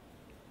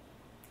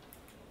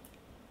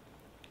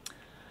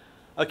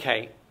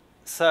 Okay,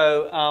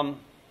 so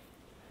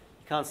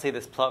you can't see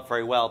this plot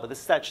very well, but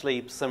this is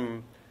actually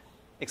some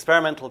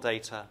experimental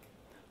data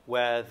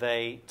where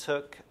they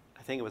took,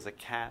 I think it was a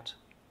cat,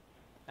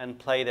 and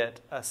played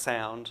it a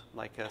sound,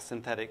 like a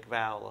synthetic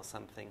vowel or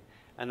something.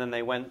 And then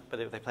they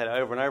played it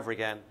over and over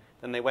again.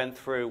 Then they went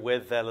through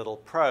with their little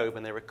probe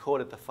and they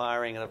recorded the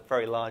firing at a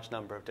very large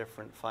number of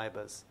different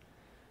fibers,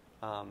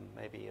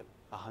 maybe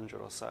 100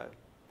 or so.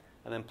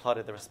 And then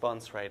plotted the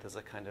response rate as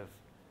a kind of,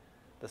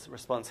 this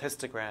response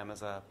histogram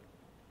as a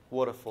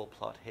waterfall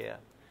plot here.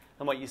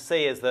 And what you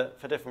see is that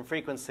for different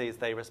frequencies,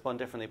 they respond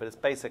differently, but it's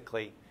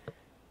basically,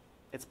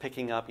 it's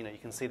picking up, you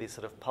can see these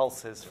sort of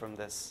pulses from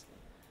this,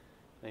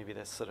 maybe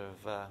this sort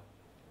of,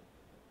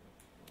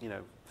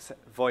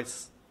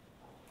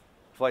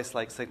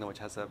 voice-like signal, which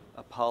has a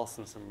pulse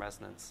and some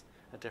resonance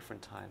at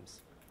different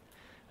times.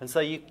 And so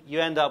you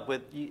end up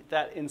with,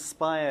 that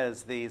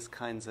inspires these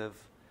kinds of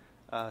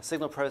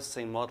signal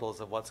processing models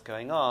of what's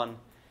going on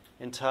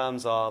in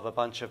terms of a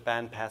bunch of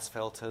bandpass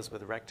filters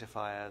with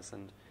rectifiers,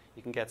 and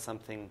you can get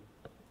something,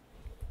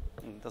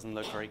 it doesn't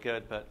look very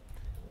good, but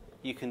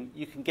you can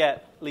get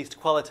at least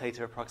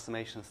qualitative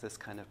approximations to this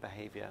kind of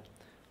behavior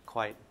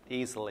quite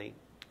easily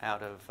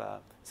out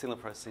of signal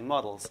processing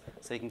models.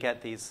 So you can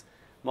get these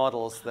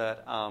models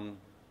that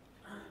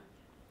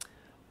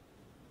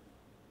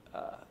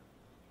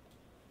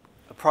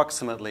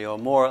approximately or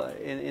more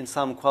in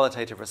some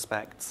qualitative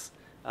respects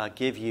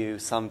give you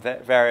some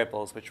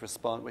variables which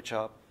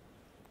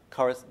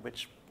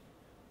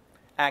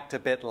act a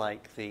bit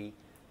like the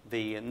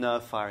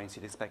nerve firings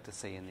you'd expect to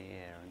see in the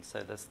ear. And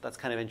so that's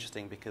kind of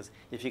interesting, because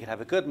if you could have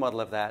a good model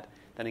of that,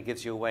 then it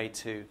gives you a way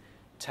to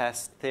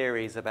test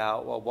theories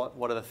about, well,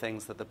 what are the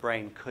things that the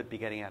brain could be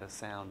getting out of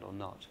sound or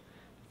not,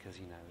 because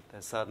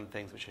there's certain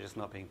things which are just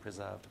not being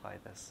preserved by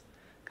this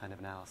kind of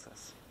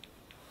analysis.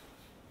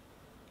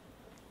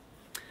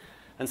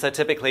 And so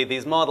typically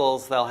these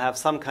models, they'll have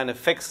some kind of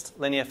fixed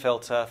linear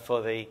filter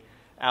for the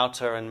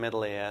outer and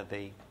middle ear,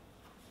 the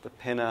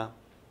pinna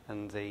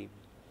and the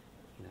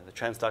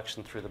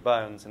transduction through the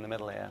bones in the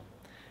middle ear.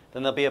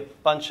 Then there'll be a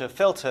bunch of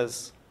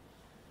filters,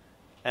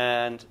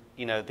 and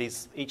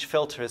each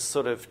filter is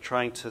sort of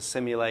trying to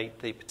simulate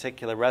the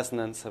particular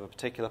resonance of a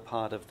particular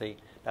part of the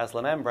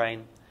basilar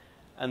membrane.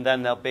 And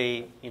then there'll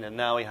be,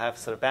 now we have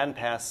sort of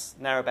bandpass,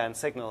 narrowband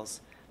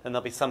signals. Then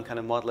there'll be some kind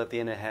of model of the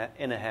inner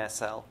hair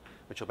cell,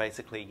 which will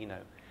basically,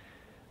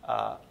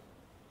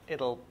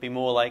 it'll be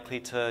more likely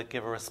to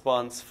give a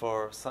response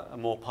for a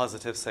more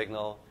positive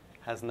signal,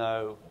 has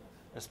no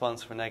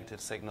response for a negative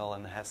signal,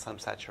 and has some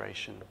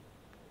saturation,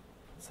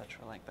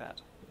 etc., like that.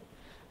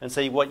 And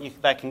so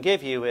that can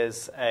give you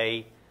is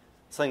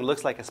something that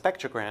looks like a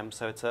spectrogram.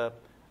 So it's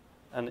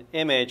an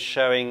image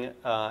showing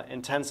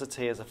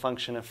intensity as a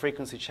function of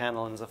frequency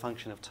channel and as a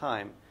function of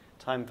time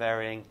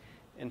varying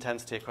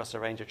intensity across a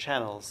range of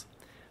channels.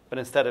 But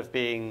instead of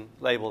being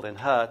labeled in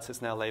hertz,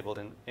 it's now labeled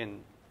in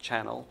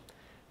channel.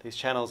 These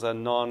channels are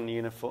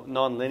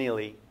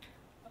non-linearly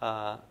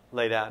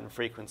laid out in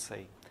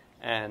frequency.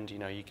 And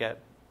you get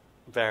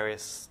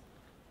various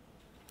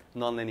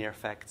nonlinear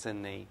effects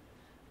in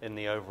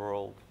the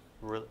overall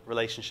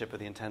relationship of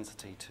the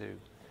intensity to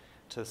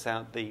the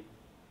sound, the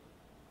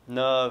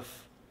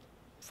nerve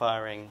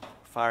firing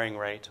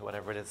rate, or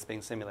whatever it is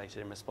being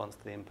simulated in response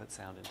to the input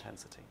sound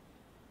intensity.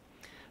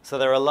 So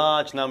there are a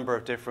large number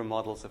of different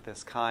models of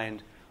this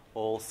kind,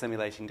 all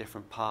simulating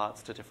different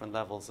parts to different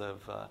levels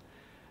of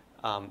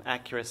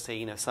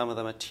accuracy. Some of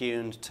them are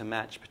tuned to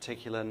match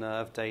particular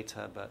nerve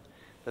data, but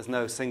there's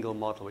no single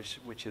model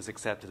which is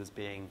accepted as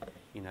being,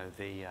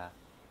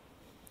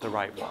 the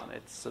right one.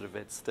 It's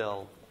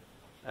still,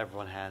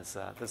 everyone has,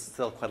 there's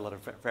still quite a lot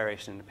of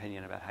variation in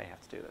opinion about how you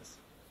have to do this.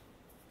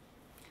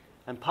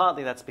 And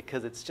partly that's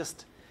because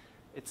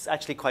it's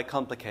actually quite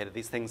complicated.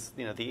 These things,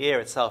 the ear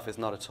itself is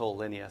not at all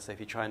linear. So if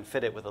you try and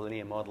fit it with a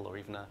linear model or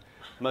even a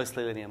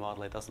mostly linear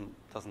model, it doesn't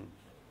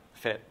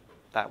fit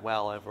that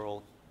well over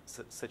all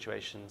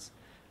situations.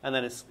 And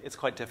then it's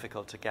quite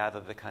difficult to gather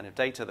the kind of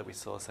data that we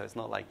saw. So it's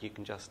not like you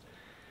can just,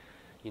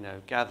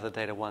 gather the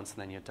data once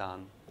and then you're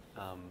done.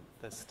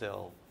 There's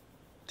still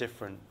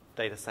different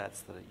data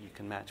sets that you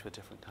can match with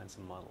different kinds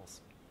of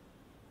models.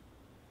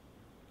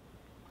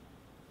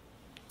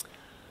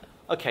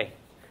 Okay,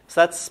 so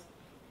that's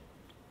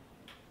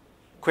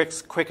quick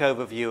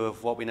overview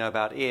of what we know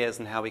about ears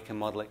and how we can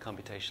model it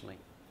computationally.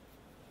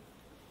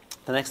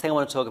 The next thing I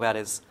want to talk about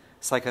is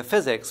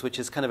psychophysics, which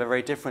is kind of a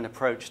very different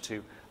approach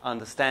to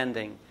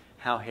understanding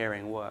how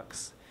hearing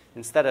works.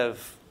 Instead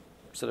of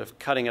sort of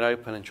cutting it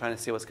open and trying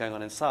to see what's going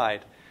on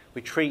inside,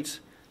 we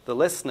treat the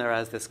listener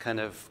as this kind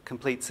of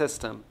complete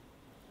system.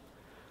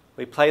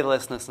 We play the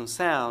listener some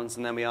sounds,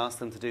 and then we ask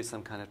them to do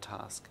some kind of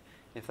task.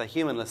 If they're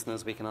human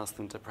listeners, we can ask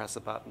them to press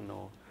a button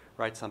or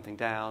write something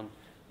down.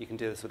 You can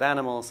do this with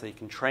animals, so you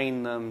can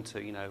train them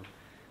to,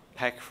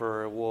 peck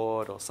for a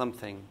reward or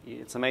something.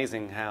 It's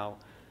amazing how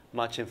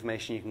much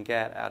information you can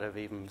get out of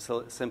even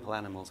simple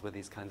animals with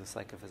these kinds of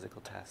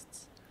psychophysical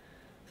tests.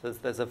 So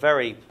there's a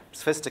very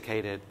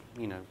sophisticated,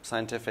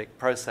 scientific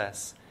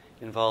process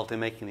involved in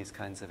making these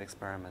kinds of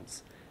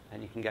experiments,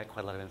 and you can get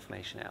quite a lot of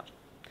information out.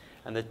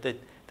 And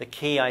the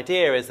key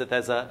idea is that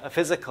there's a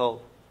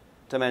physical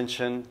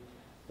dimension,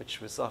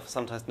 which was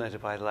sometimes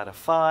denoted by the letter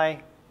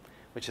phi,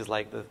 which is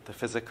like the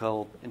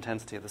physical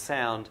intensity of the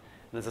sound.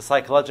 And there's a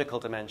psychological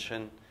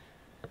dimension,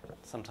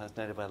 sometimes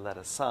denoted by the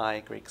letter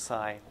psi, Greek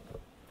psi,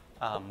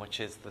 which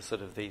is the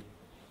sort of the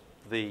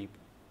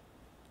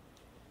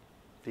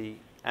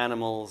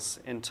animal's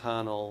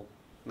internal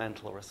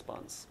mental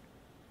response.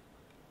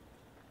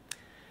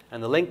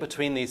 And the link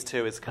between these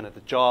two is kind of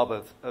the job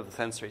of the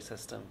sensory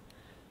system,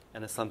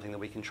 and it's something that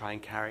we can try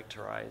and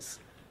characterize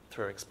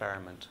through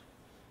experiment.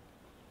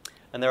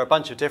 And there are a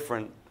bunch of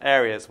different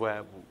areas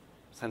where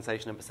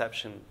sensation and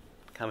perception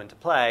come into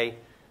play.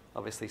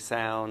 Obviously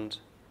sound,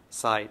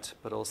 sight,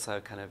 but also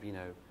kind of,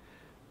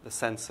 the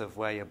sense of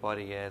where your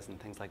body is and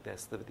things like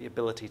this. The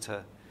ability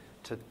to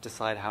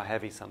decide how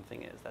heavy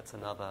something is. That's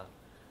another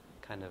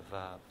kind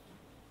of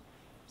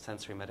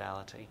sensory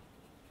modality.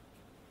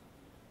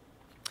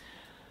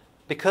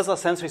 Because our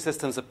sensory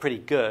systems are pretty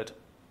good,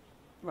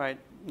 right?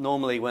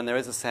 Normally when there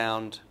is a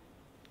sound,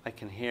 I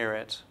can hear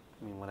it.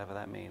 Whatever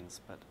that means,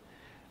 but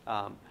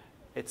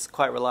it's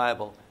quite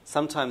reliable.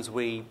 Sometimes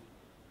we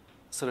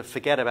sort of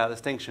forget about the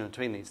distinction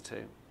between these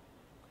two.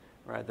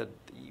 right? That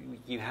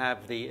you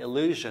have the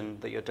illusion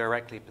that you're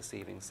directly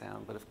perceiving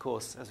sound. But of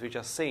course, as we've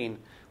just seen,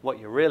 what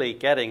you're really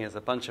getting is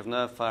a bunch of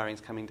nerve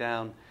firings coming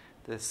down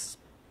this,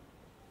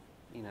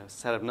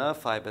 set of nerve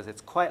fibers.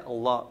 It's quite a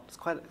lot. It's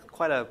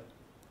quite a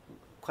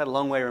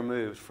long way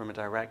removed from a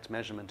direct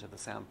measurement of the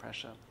sound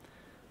pressure.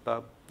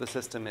 But the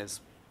system is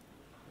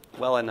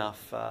well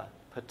enough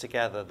put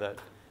together that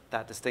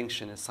that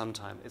distinction is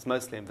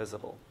mostly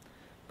invisible.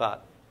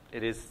 But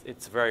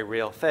it's a very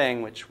real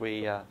thing which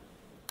we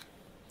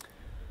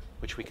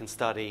can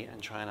study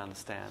and try and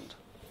understand.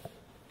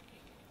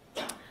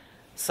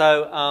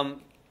 So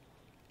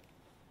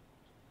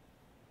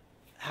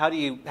how do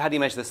you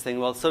measure this thing?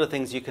 Well, sort of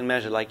things you can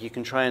measure, like you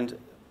can try and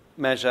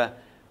measure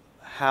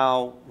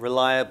how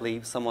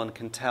reliably someone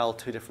can tell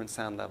two different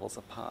sound levels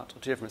apart, or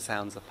two different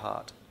sounds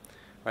apart.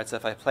 Right? So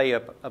if I play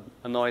a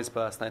noise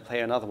burst and I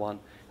play another one,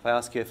 if I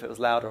ask you if it was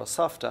louder or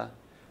softer,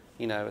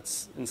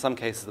 it's in some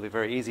cases it'll be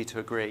very easy to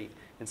agree.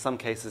 In some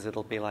cases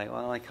it'll be like,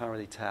 well, I can't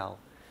really tell.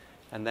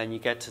 And then you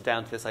get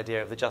down to this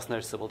idea of the just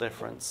noticeable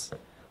difference,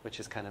 which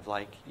is kind of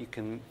like you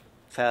can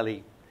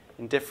fairly,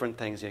 in different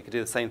things, you could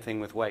do the same thing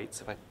with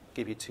weights. If I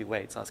give you two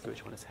weights, ask you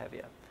which one is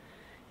heavier.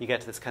 You get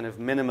to this kind of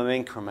minimum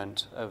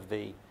increment of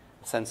the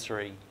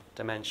sensory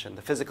dimension,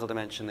 the physical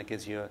dimension that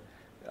gives you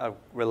a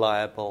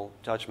reliable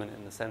judgment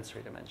in the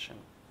sensory dimension.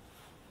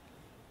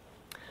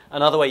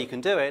 Another way you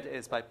can do it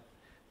is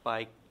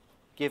by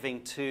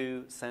giving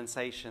two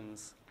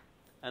sensations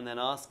and then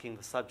asking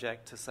the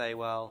subject to say,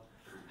 well,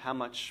 how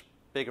much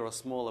bigger or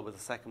smaller was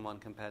the second one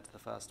compared to the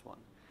first one?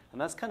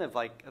 And that's kind of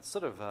like, it's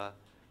sort of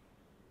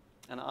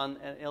an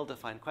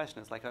ill-defined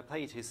question. It's like if I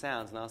play you two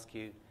sounds and ask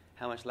you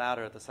how much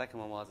louder the second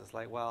one was, it's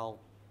like, well,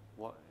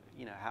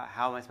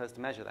 how am I supposed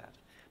to measure that?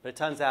 But it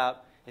turns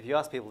out, if you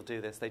ask people to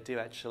do this, they do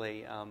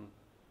actually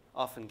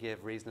often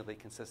give reasonably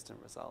consistent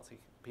results.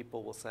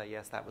 People will say,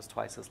 yes, that was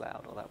twice as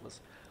loud, or that was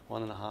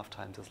 1.5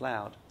 times as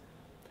loud.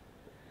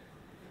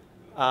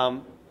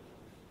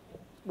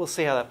 We'll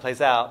see how that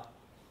plays out.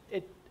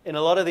 In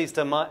a lot of these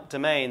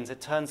domains,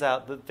 it turns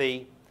out that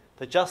the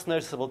just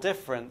noticeable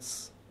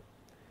difference,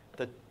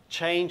 the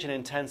change in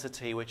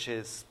intensity, which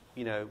is,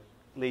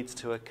 leads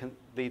to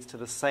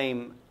the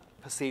same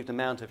perceived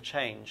amount of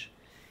change,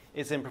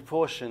 is in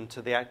proportion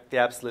to the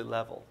absolute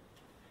level.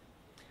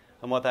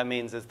 And what that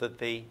means is that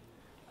the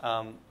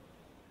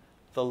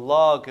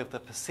log of the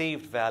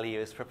perceived value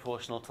is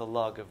proportional to the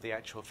log of the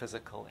actual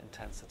physical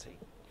intensity.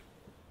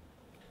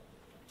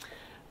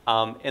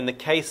 In the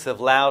case of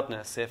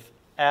loudness, if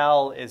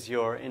L is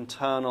your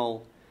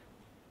internal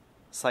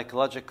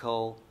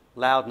psychological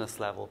loudness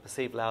level,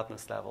 perceived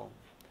loudness level,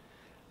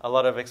 a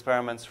lot of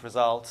experiments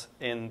result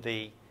in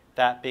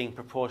that being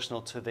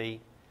proportional to the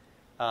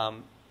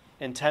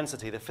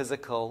intensity, the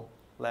physical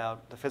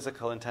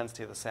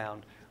intensity of the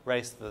sound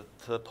raised to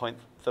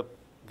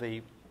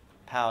the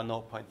power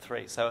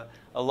 0.3. So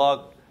a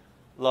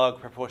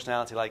log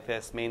proportionality like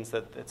this means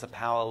that it's a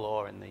power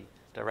law in the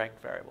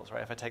direct variables,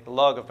 right? If I take the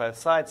log of both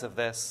sides of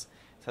this,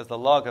 it says the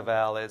log of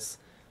L is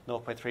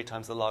 0.3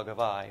 times the log of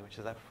I, which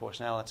is that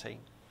proportionality.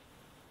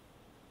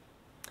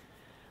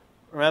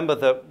 Remember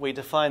that we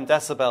define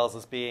decibels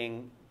as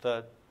being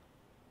the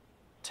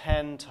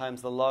 10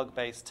 times the log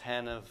base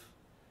 10 of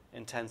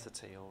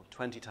intensity, or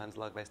 20 times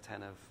log base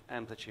 10 of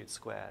amplitude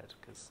squared,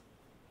 because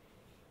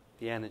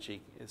the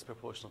energy is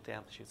proportional to the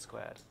amplitude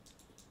squared.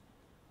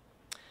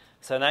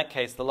 So in that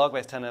case, the log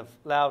base 10 of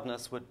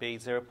loudness would be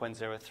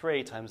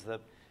 0.03 times the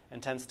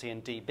intensity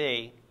in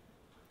dB,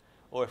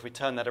 or if we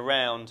turn that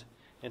around,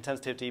 the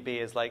intensity of dB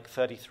is like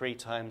 33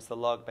 times the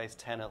log base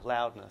 10 of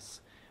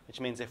loudness, which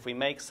means if we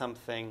make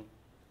something,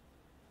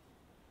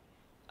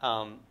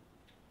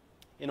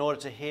 in order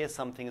to hear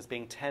something as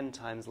being 10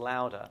 times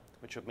louder,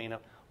 which would mean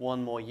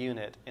one more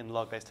unit in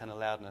log base 10 of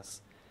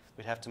loudness,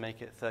 we'd have to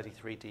make it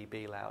 33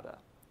 dB louder,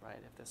 right,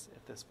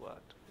 if this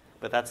worked.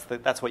 But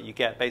that's what you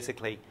get.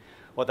 Basically,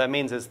 what that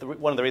means is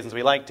one of the reasons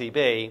we like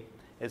dB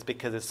is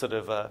because it's sort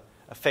of a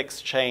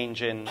fixed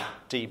change in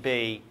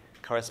dB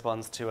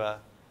corresponds to a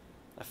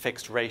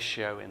fixed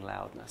ratio in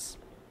loudness.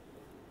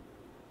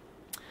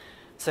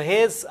 So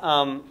here's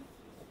the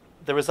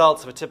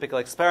results of a typical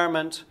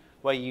experiment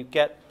where you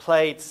get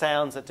played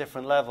sounds at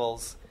different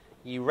levels,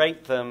 you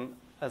rate them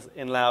as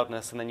in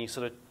loudness, and then you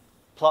sort of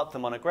plot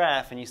them on a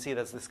graph, and you see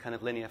there's this kind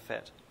of linear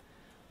fit.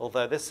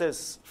 Although this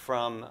is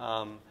from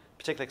a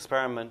particular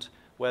experiment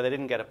where they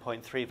didn't get a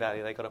 0.3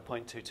 value, they got a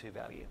 0.22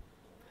 value.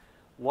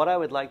 What I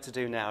would like to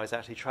do now is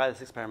actually try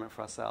this experiment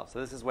for ourselves. So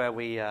this is where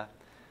we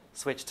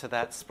switch to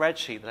that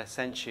spreadsheet that I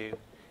sent you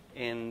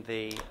in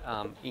the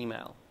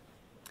email.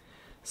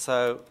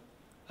 So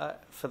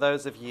for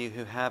those of you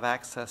who have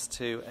access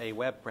to a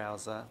web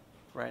browser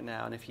right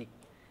now, and if you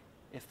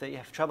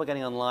have trouble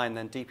getting online,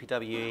 then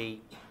DPWE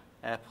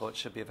Airport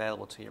should be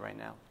available to you right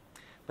now.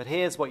 But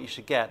here's what you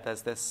should get.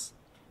 There's this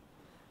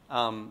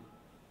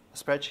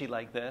spreadsheet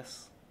like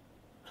this.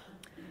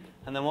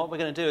 And then what we're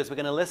going to do is we're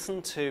going to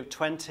listen to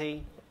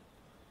 20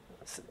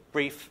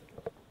 brief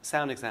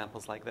sound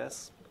examples like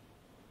this.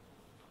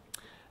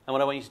 And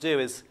what I want you to do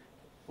is,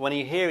 when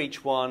you hear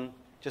each one,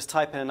 just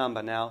type in a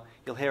number. Now,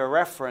 you'll hear a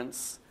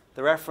reference.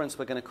 The reference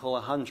we're going to call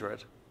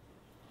 100.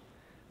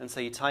 And so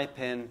you type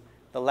in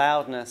the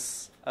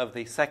loudness of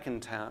the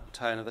second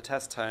tone, of the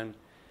test tone,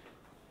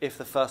 if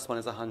the first one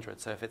is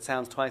 100. So if it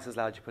sounds twice as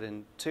loud, you put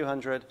in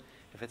 200.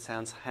 If it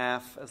sounds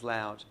half as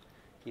loud,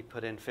 you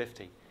put in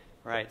 50.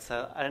 Right,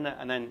 so I don't know.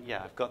 And then,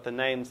 yeah, I've got the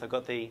names. I've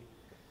got the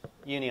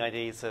uni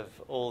IDs of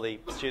all the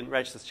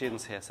registered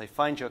students here. So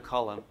find your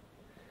column,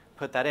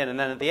 put that in. And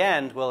then at the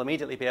end, we'll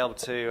immediately be able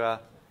to,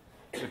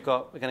 we're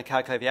going to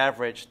calculate the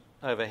average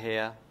over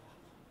here.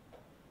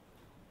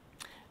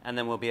 And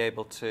then we'll be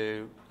able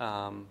to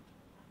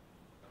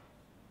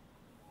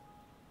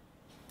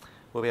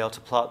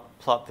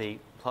plot the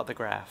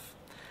graph.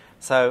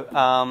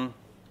 So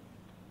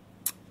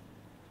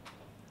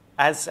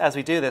as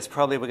we do this,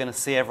 probably we're going to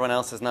see everyone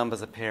else's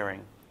numbers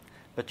appearing.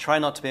 But try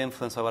not to be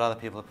influenced by what other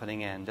people are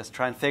putting in. Just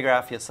try and figure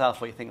out for yourself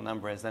what you think the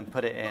number is, then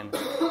put it in,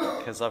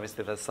 because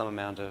obviously there's some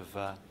amount of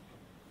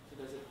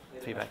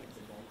feedback.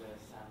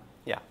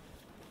 Yeah.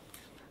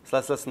 So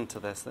let's listen to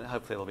this.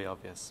 Hopefully it'll be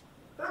obvious.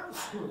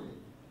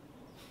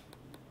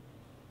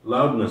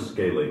 Loudness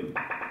scaling.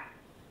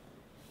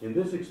 In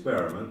this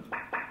experiment,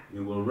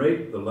 you will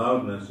rate the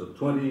loudness of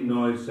 20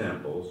 noise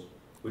samples,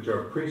 which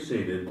are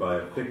preceded by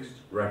a fixed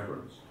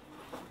reference.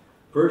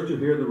 First, you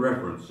hear the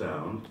reference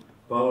sound,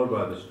 followed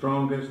by the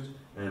strongest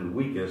and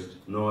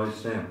weakest noise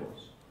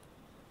samples.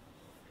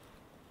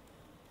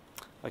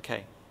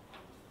 Okay.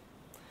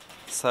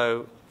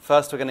 So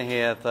first we're going to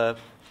hear the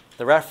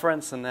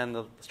reference, and then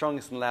the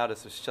strongest and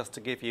loudest, which is just to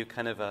give you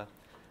kind of a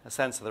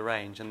sense of the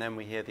range, and then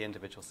we hear the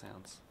individual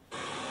sounds.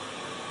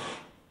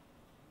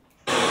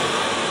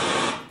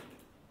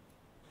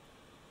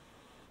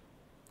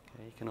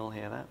 You can all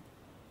hear that.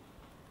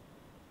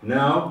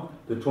 Now,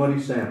 the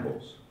 20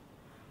 samples.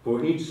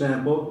 For each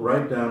sample,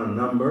 write down a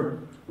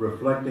number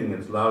reflecting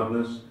its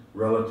loudness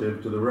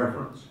relative to the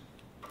reference.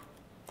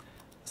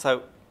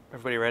 So,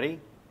 everybody ready?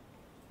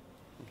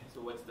 Okay. So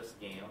what's the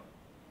scale?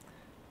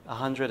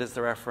 100 is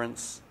the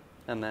reference,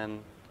 and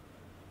then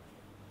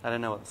I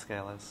don't know what the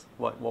scale is.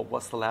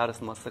 What's the loudest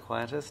and what's the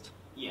quietest?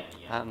 Yeah.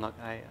 I don't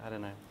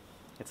know.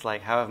 It's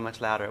like however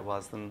much louder it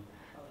was than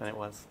it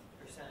was.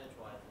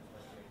 Percentage-wise is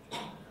what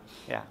you're interested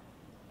in. Yeah.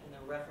 And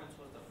the reference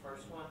was the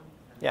first one?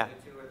 And Yeah. the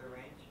other two were the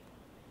range?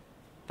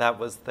 That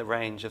was the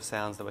range of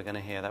sounds that we're going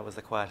to hear. That was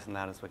the quietest and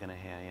loudest we're going to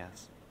hear,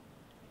 yes.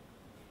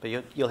 But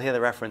you'll hear the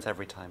reference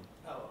every time.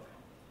 Oh,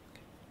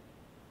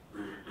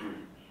 okay.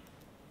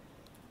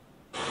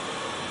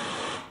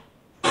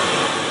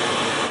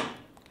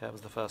 Okay, that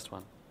was the first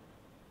one.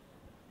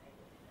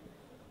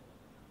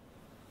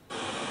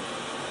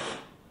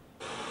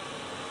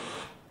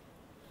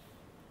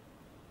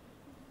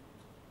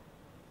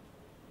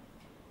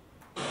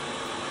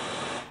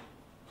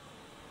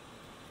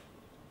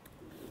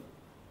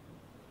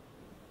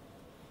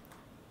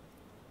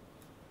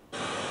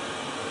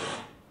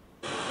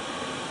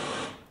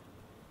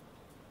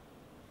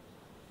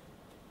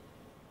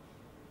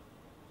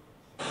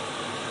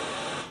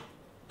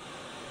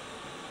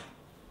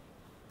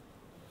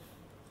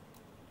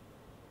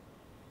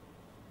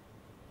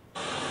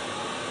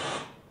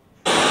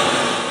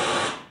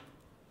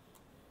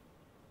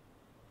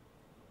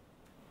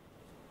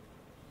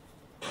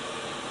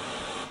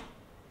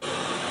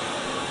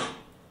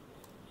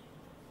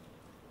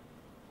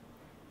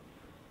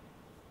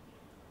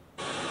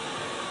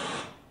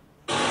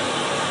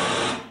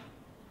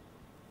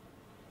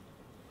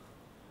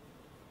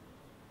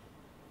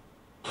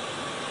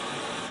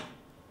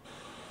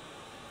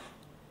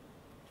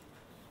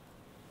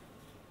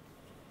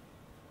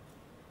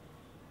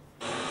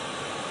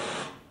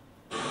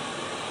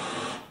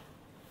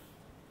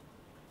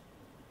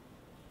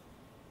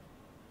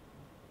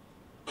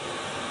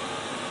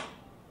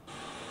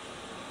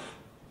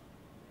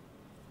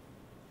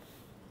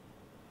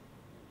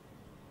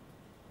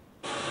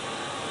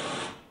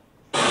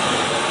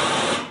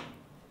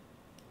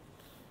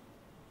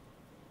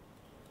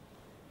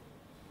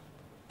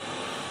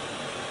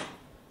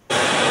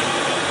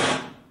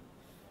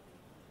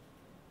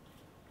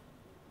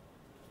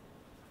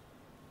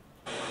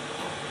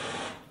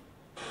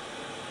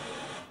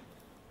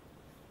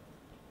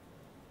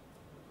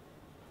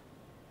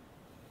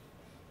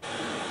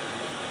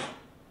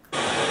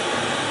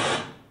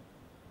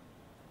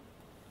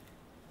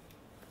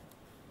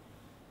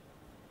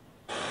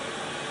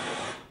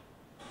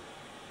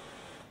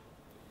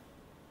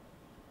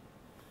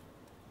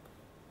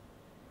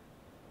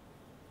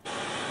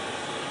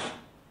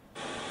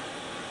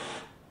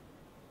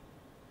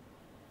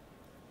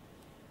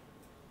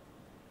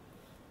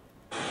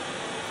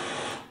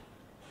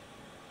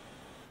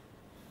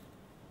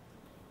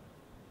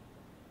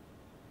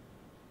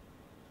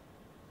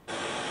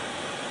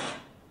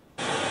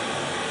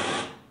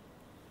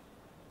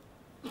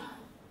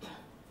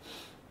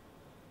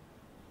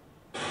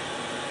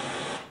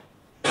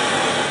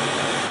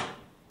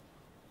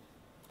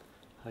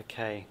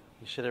 Okay,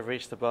 you should have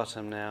reached the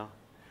bottom now.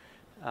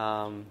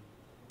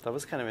 That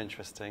was kind of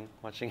interesting,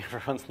 watching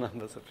everyone's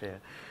numbers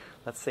appear.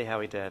 Let's see how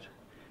we did.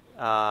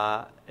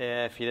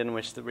 If you didn't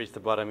wish to reach the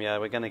bottom, yeah,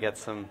 we're going to get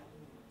some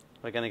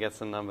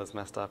numbers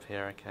messed up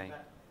here. Okay.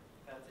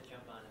 About to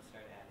jump on and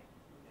start adding,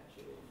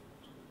 actually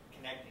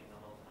connecting the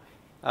whole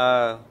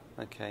time.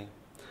 Oh, okay.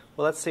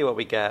 Well, let's see what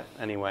we get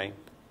anyway.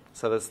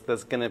 So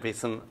there's going to be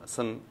some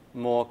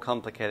more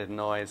complicated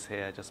noise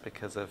here just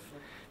because of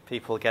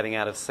people getting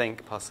out of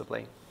sync,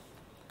 possibly.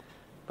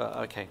 But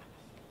okay.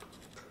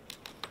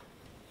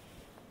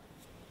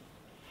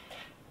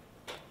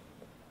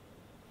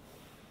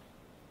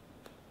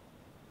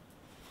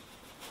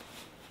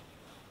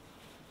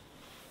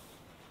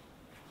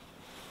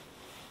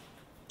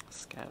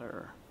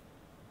 Scatter.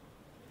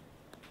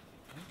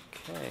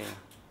 Okay.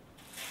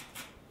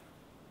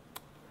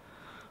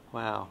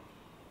 Wow.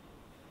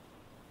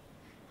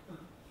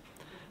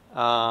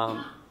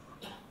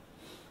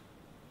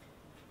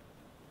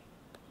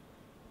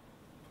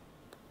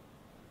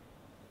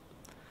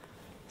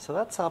 So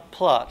that's our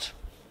plot.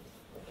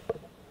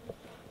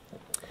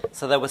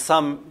 So there was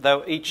some,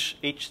 though each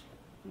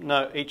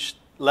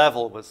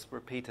level was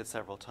repeated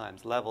several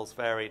times. Levels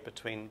varied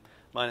between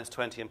minus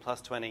 20 and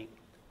plus 20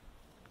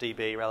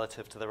 dB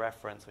relative to the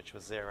reference, which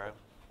was 0.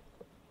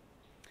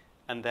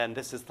 And then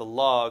this is the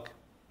log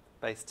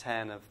base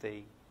 10 of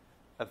the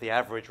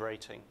average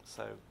rating.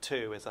 So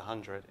 2 is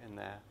 100 in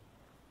there.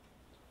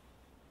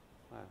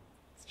 Wow,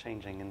 it's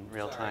changing in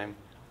real time.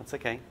 That's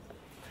okay.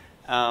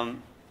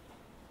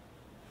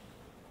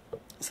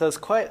 So there's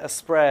quite a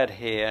spread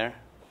here.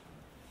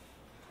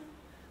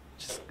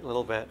 Just a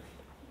little bit.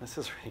 This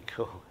is really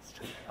cool. It's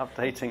just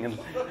updating in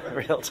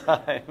real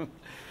time.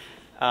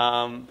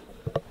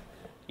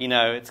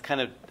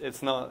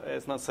 It's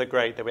not so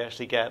great that we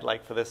actually get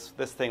like for this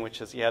thing, which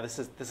is this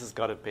has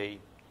got to be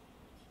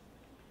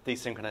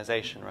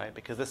desynchronization, right?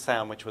 Because this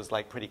sound, which was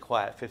like pretty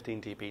quiet,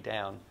 15 dB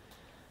down,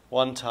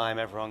 one time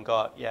everyone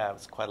got it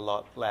was quite a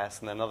lot less,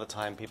 and then another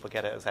time people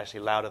get it was actually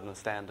louder than the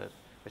standard,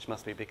 which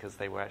must be because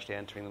they were actually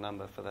entering the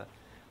number for the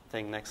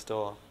thing next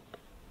door.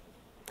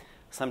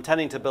 So I'm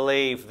tending to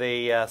believe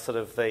the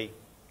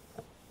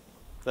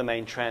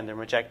main trend and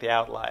reject the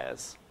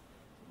outliers.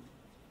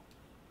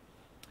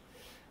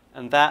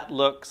 And that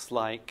looks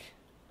like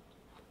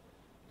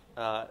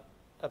about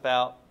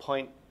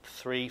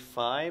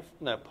 0.35.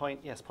 No,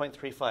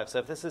 0.35. So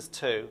if this is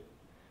 2,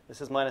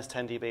 this is minus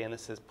 10 dB, and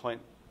this is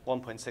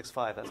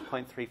 1.65. That's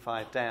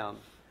 0.35 down,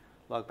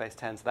 log base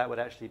 10. So that would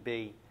actually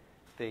be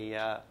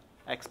the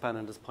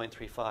exponent is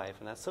 0.35,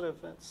 and that's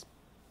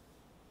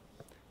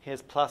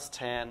here's plus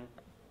 10,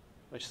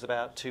 which is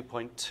about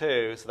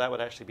 2.2. So that would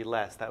actually be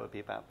less. That would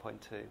be about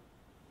 0.2.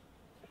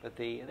 But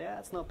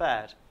it's not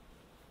bad.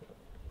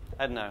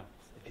 I don't know.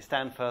 If you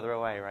stand further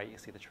away, right, you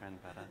see the trend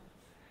better.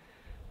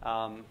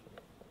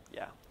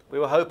 We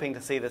were hoping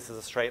to see this as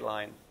a straight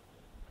line.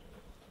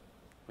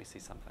 We see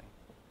something.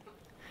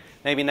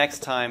 Maybe next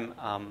time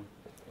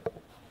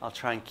I'll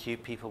try and cue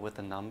people with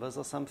the numbers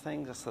or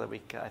something, just so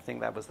that I think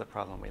that was the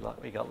problem.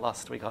 We got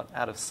lost. We got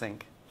out of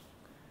sync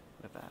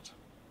with that.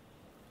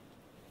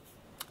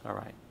 All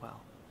right.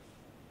 Well.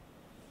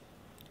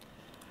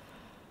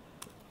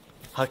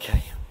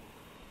 Okay.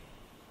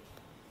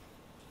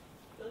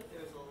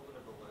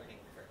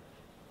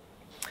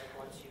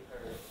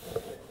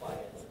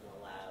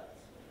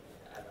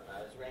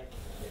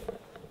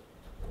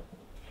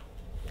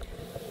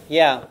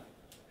 Yeah,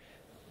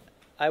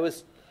 I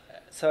was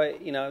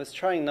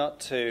trying not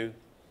to.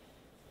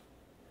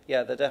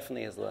 Yeah, there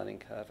definitely is a learning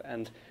curve,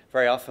 and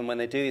very often when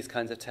they do these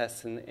kinds of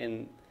tests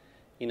in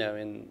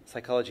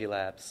psychology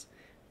labs,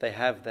 they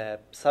have their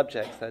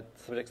subjects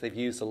they've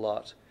used a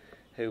lot,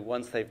 who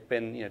once they've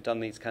been done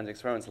these kinds of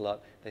experiments a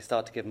lot, they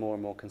start to give more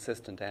and more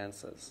consistent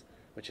answers,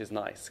 which is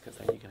nice because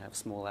then you can have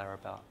small error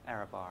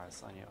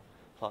bars on your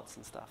plots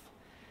and stuff.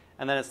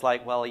 And then it's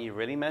like, well, are you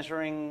really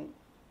measuring,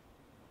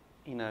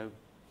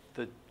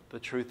 the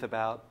truth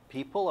about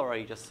people, or are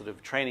you just sort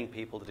of training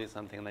people to do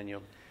something and then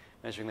you're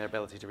measuring their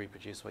ability to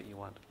reproduce what you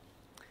want?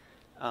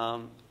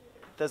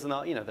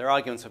 There are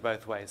arguments for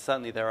both ways.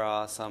 Certainly there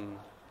are some,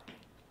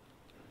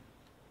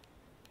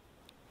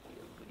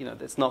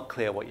 it's not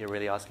clear what you're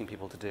really asking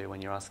people to do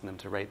when you're asking them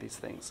to rate these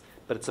things.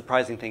 But the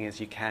surprising thing is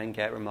you can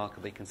get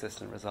remarkably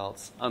consistent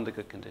results under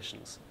good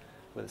conditions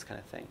with this kind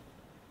of thing.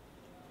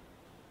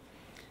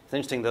 It's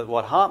interesting that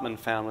what Hartman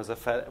found was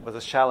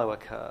a shallower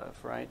curve,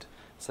 right?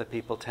 So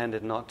people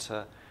tended not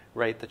to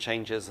rate the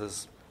changes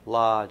as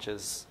large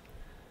as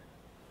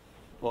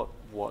what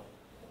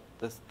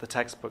the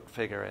textbook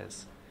figure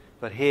is.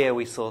 But here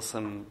we saw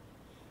some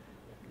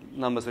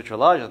numbers which were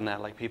larger than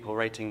that, like people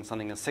rating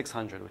something as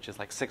 600, which is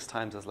like 6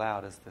 times as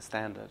loud as the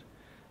standard,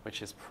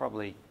 which is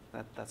probably,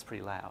 that's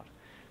pretty loud.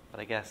 But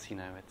I guess,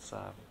 it's,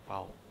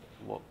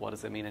 what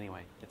does it mean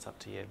anyway? It's up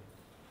to you.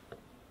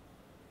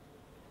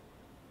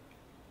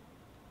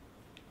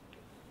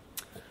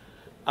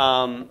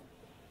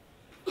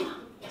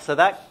 So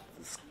that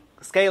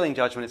scaling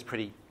judgment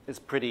is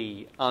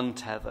pretty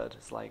untethered.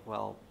 It's like,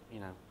 well,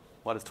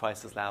 what does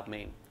twice as loud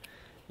mean?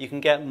 You can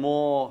get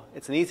more.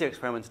 It's an easier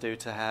experiment to do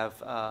to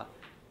have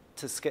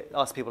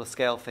ask people to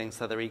scale things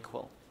so they're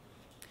equal.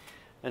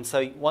 And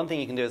so one thing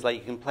you can do is, like,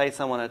 you can play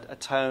someone a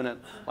tone at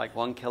like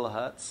 1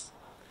 kilohertz,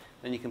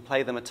 and you can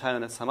play them a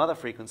tone at some other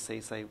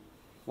frequency, say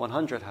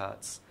 100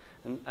 hertz,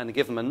 and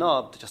give them a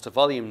knob, just a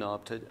volume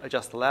knob, to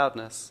adjust the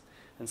loudness,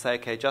 and say,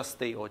 okay, adjust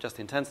the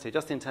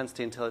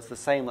intensity until it's the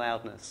same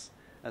loudness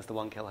as the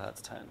 1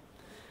 kilohertz tone.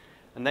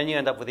 And then you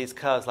end up with these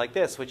curves like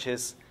this, which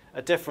is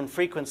at different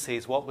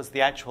frequencies, what was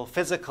the actual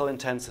physical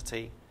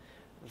intensity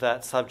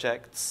that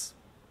subjects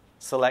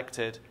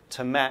selected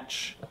to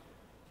match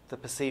the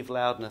perceived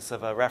loudness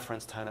of a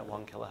reference tone at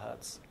 1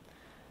 kilohertz.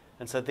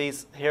 And so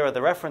here are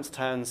the reference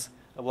tones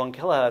at 1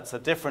 kilohertz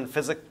at different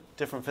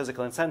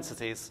physical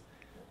intensities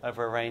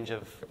over a range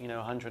of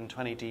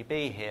 120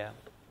 dB here.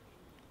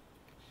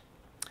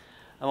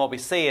 And what we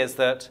see is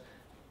that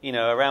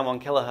around 1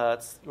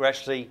 kilohertz, we're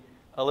actually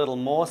a little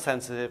more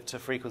sensitive to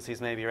frequencies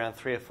maybe around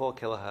 3 or 4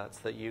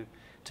 kilohertz, that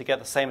to get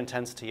the same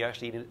intensity, you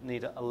actually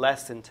need a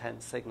less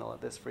intense signal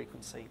at this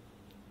frequency.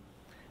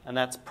 And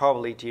that's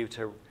probably due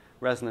to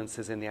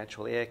resonances in the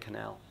actual ear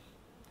canal.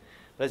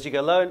 But as you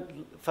go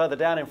further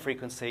down in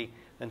frequency,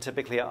 then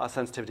typically our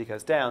sensitivity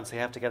goes down, so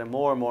you have to get a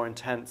more and more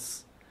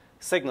intense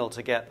signal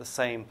to get the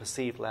same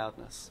perceived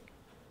loudness.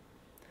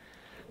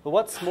 But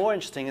what's more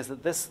interesting is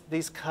that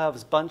these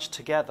curves bunch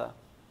together,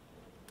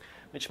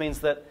 which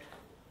means that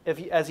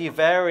as you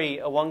vary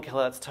a 1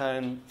 kilohertz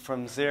tone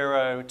from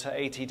 0 to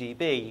 80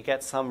 dB, you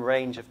get some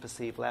range of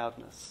perceived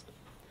loudness.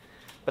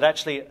 But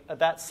actually, at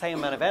that same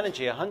amount of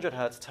energy, a 100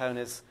 hertz tone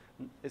is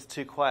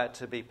too quiet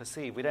to be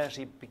perceived. We don't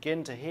actually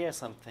begin to hear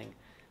something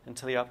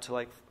until you're up to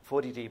like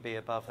 40 dB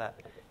above that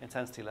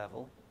intensity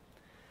level.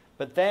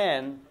 But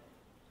then,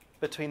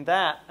 between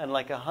that and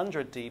like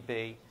 100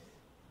 dB,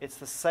 it's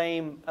the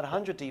same. At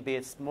 100 dB,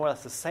 it's more or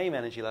less the same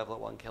energy level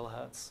at 1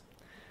 kilohertz.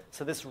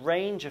 So this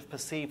range of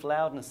perceived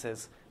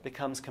loudnesses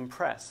becomes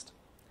compressed.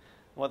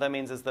 What that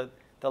means is that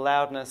the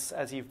loudness,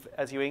 as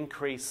you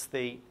increase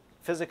the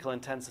physical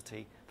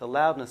intensity, the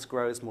loudness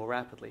grows more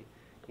rapidly.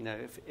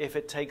 If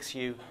it takes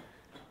you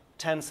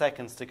 10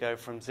 seconds to go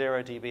from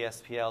 0 dB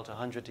SPL to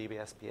 100 dB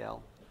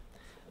SPL,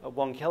 at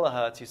 1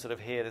 kilohertz, you sort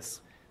of hear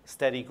this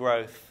steady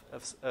growth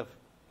of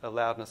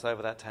loudness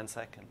over that 10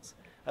 seconds.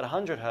 At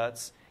 100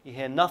 hertz, you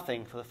hear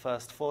nothing for the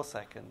first 4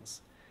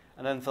 seconds.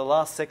 And then for the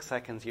last 6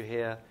 seconds, you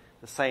hear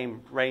the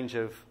same range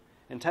of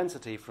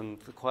intensity from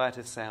the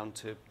quietest sound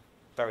to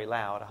very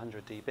loud,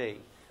 100 dB,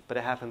 but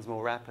it happens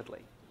more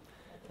rapidly.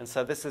 And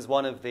so this is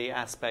one of the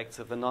aspects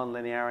of the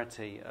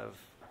nonlinearity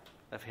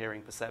of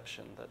hearing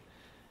perception, that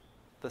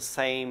the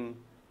same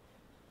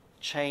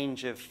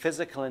change of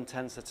physical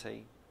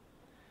intensity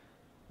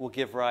will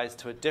give rise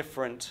to a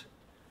different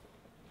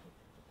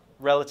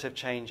relative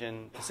change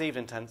in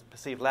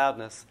perceived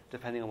loudness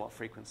depending on what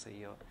frequency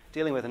you're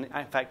dealing with, and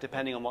in fact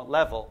depending on what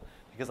level,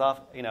 because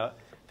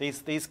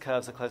these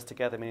curves are close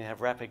together, meaning you have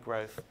rapid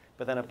growth,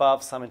 but then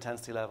above some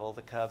intensity level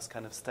the curves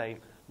kind of stay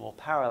more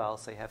parallel,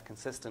 so you have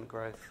consistent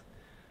growth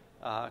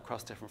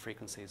across different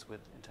frequencies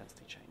with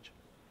intensity change.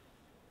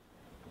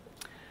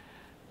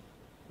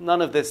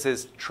 None of this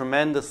is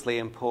tremendously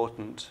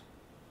important,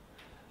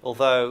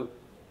 although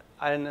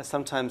I don't know,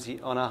 sometimes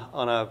on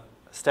a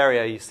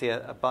stereo you see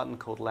a button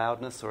called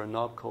loudness or a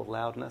knob called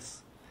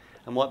loudness,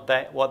 and what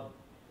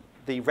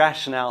the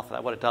rationale for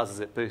that, what it does is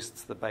it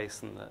boosts the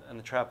bass and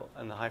the treble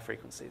and the high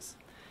frequencies.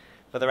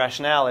 But the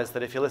rationale is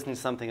that if you're listening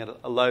to something at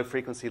a low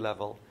frequency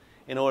level,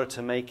 in order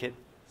to make it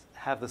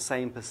have the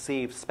same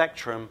perceived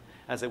spectrum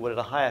as it would at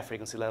a higher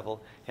frequency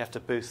level, you have to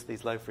boost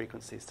these low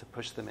frequencies to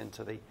push them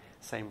into the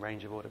same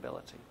range of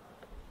audibility.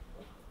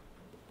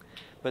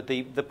 But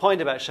the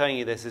point about showing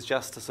you this is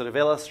just to sort of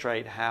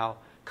illustrate how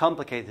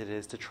complicated it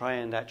is to try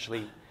and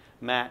actually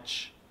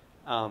match,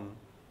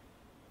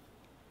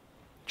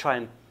 try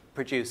and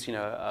produce,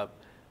 an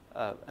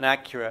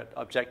accurate,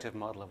 objective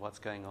model of what's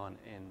going on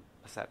in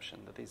perception.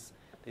 That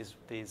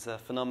these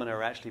phenomena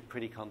are actually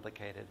pretty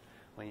complicated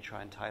when you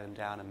try and tie them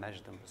down and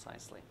measure them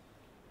precisely.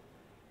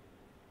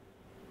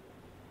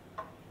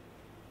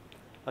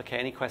 Okay,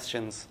 any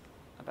questions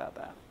about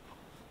that?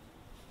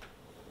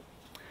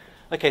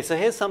 Okay, so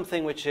here's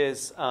something which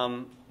is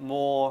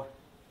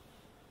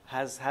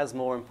has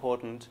more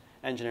important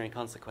engineering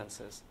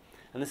consequences,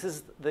 and this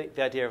is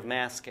the idea of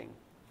masking.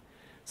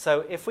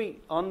 So if we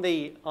on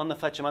the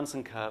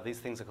Fletcher-Munson curve, these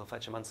things are called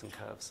Fletcher-Munson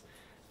curves.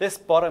 This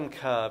bottom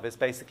curve is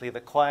basically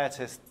the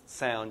quietest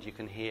sound you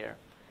can hear.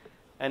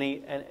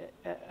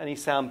 Any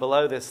sound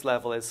below this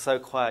level is so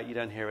quiet you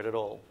don't hear it at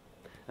all,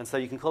 and so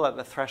you can call that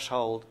the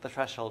threshold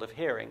of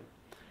hearing.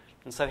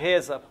 And so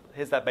here's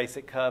that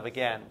basic curve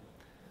again.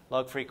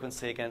 Log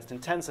frequency against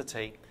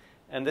intensity,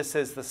 and this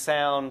is the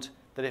sound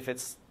that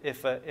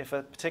if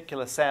a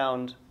particular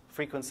sound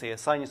frequency, a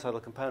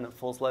sinusoidal component,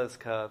 falls below this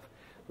curve,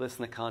 the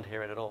listener can't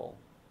hear it at all.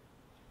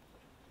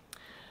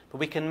 But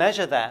we can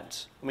measure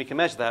that, and we can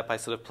measure that by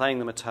sort of playing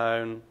them a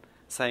tone,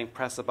 saying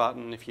press a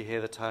button if you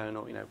hear the tone,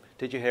 or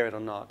did you hear it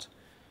or not,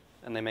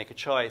 and they make a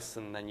choice,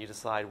 and then you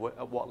decide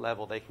at what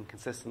level they can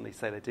consistently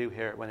say they do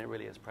hear it when it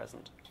really is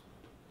present.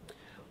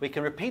 We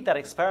can repeat that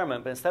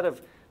experiment, but instead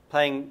of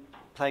playing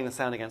the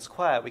sound against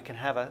quiet, we can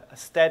have a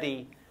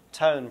steady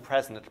tone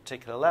present at a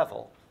particular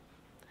level.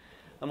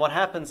 And what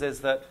happens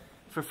is that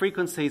for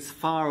frequencies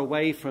far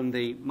away from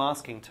the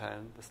masking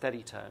tone, the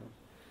steady tone,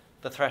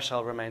 the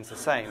threshold remains the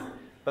same.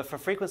 But for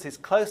frequencies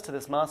close to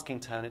this masking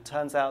tone, it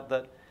turns out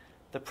that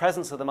the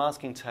presence of the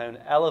masking tone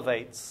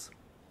elevates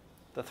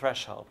the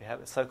threshold. We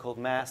have a so-called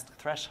masked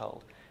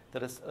threshold.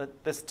 That is,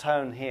 this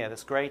tone here,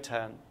 this grey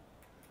tone,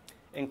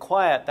 in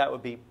quiet that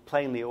would be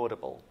plainly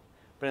audible.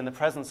 But in the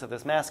presence of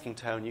this masking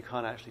tone, you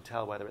can't actually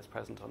tell whether it's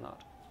present or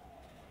not.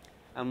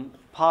 And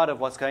part of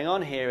what's going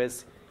on here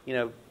is,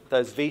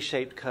 those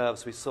V-shaped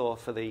curves we saw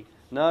for the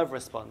nerve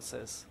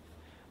responses.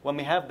 When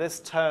we have this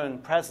tone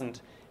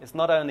present, it's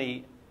not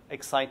only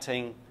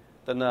exciting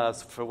the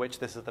nerves for which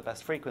this is the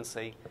best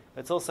frequency,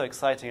 but it's also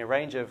exciting a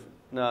range of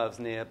nerves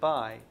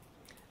nearby.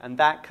 And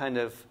that kind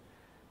of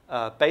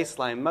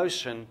baseline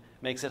motion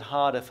makes it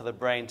harder for the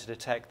brain to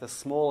detect the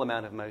small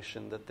amount of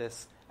motion that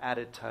this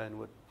added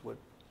tone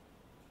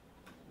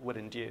would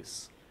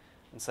induce.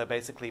 And so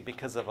basically,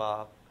 because of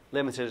our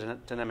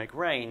limited dynamic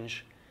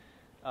range,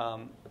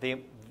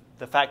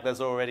 the fact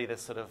there's already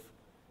this sort of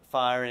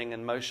firing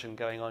and motion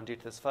going on due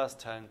to this first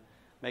tone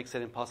makes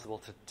it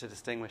impossible to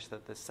distinguish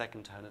that this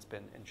second tone has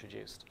been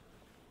introduced.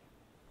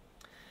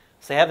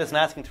 So you have this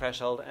masking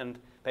threshold, and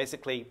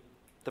basically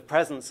the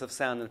presence of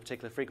sound in a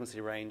particular frequency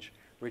range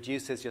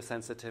reduces your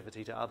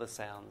sensitivity to other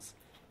sounds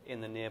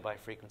in the nearby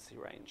frequency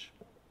range.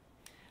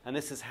 And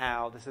this is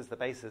the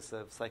basis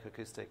of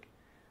psychoacoustic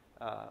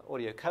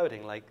audio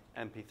coding, like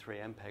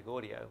MP3, MPEG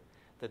audio,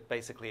 that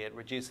basically it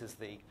reduces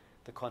the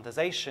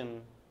quantization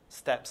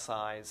step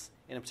size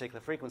in a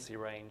particular frequency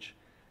range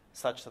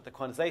such that the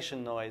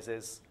quantization noise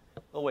is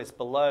always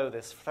below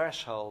this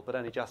threshold, but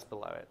only just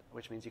below it,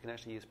 which means you can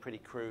actually use pretty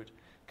crude,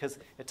 because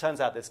it turns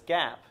out this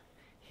gap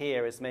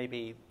here is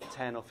maybe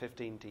 10 or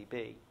 15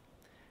 dB,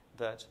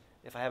 that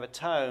if I have a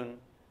tone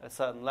at a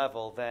certain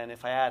level, then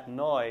if I add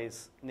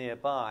noise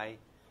nearby,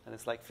 and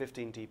it's like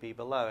 15 dB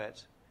below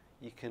it,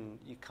 you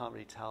can't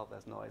really tell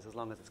there's noise as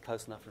long as it's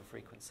close enough in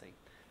frequency.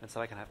 And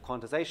so I can have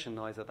quantization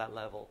noise at that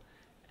level,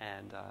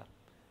 and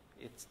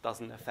it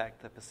doesn't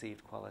affect the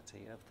perceived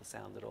quality of the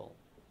sound at all.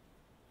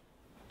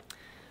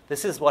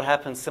 This is what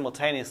happens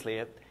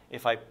simultaneously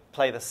if I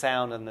play the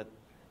sound and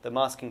the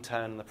masking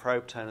tone and the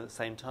probe tone at the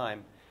same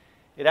time.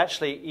 It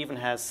actually even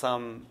has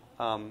some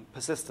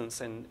persistence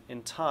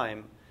in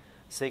time.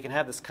 So you can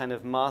have this kind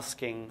of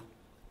masking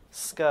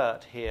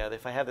skirt here.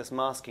 If I have this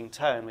masking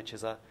tone, which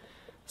is a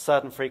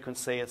certain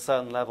frequency at a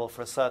certain level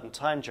for a certain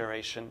time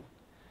duration,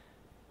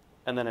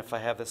 and then if I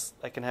have this,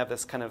 I can have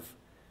this kind of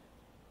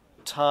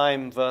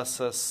time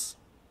versus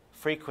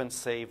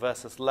frequency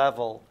versus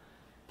level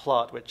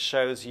plot, which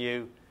shows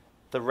you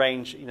the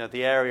range,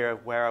 the area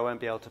where I won't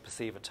be able to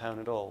perceive a tone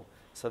at all.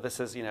 So this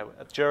is,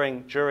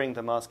 during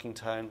the masking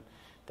tone,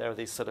 there are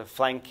these sort of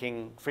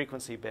flanking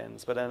frequency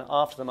bins, but then even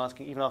after the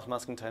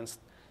masking tone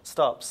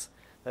stops,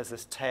 there's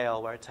this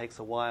tail where it takes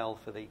a while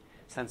for the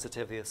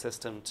sensitivity of the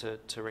system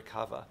to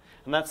recover.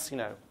 And that's,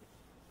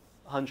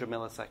 100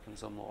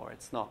 milliseconds or more.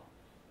 It's not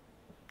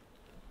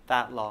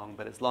that long,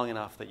 but it's long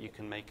enough that you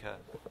can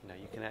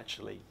you can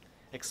actually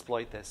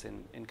exploit this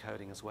in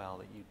coding as well.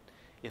 That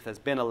if there's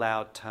been a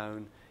loud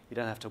tone, you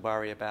don't have to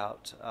worry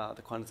about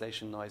the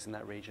quantization noise in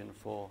that region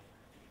for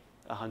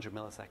 100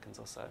 milliseconds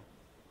or so.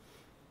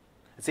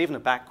 It's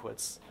even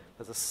there's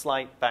a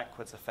slight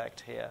backwards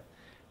effect here,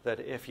 that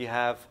if you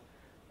have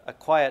a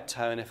quiet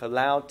tone, if a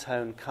loud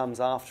tone comes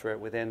after it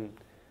within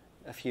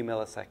a few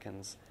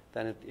milliseconds,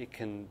 then it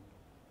can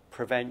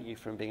prevent you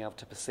from being able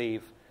to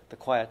perceive the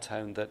quiet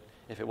tone that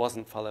if it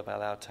wasn't followed by a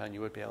loud tone,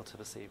 you would be able to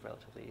perceive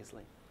relatively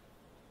easily.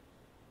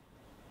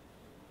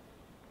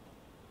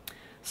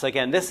 So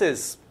again, this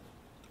is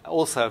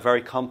also a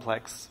very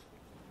complex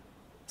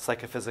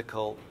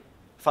psychophysical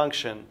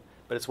function,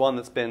 but it's one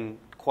that's been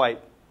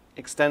quite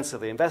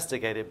extensively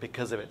investigated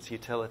because of its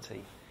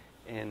utility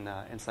in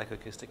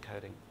psychoacoustic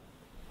coding.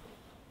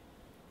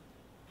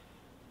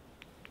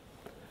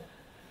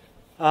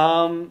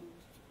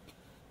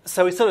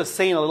 So we've sort of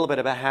seen a little bit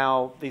about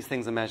how these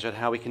things are measured,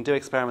 how we can do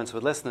experiments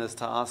with listeners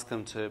to ask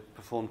them to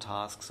perform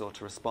tasks or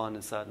to respond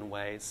in certain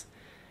ways.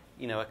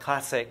 A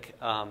classic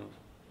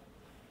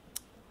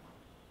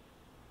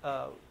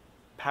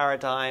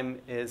paradigm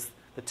is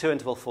the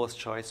two-interval force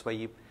choice, where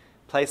you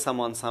play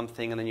someone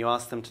something and then you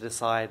ask them to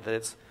decide that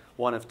it's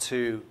one of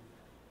two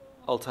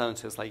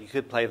alternatives. Like you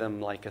could play them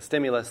like a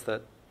stimulus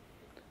that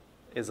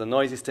is a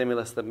noisy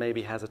stimulus that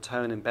maybe has a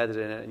tone embedded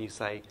in it, and you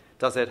say,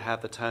 does it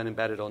have the tone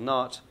embedded or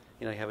not?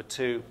 You have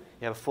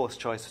a forced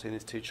choice between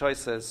these two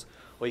choices.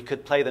 Or you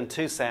could play them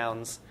two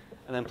sounds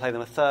and then play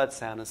them a third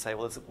sound and say,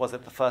 well, was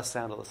it the first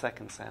sound or the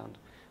second sound,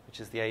 which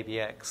is the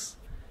ABX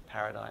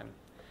paradigm.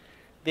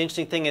 The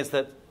interesting thing is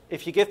that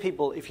if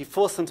you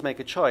force them to make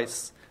a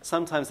choice,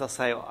 sometimes they'll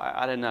say,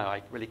 I don't know,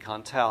 I really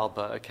can't tell,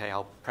 but okay,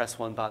 I'll press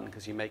one button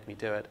because you make me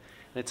do it.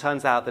 And it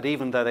turns out that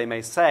even though they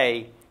may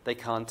say they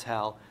can't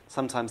tell,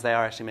 sometimes they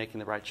are actually making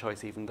the right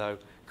choice, even though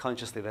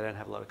consciously they don't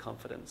have a lot of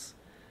confidence.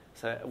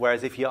 So,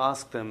 whereas if you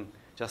ask them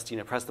just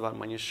press the button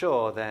when you're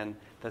sure, then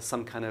there's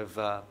some kind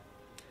of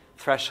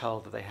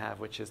threshold that they have,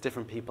 which is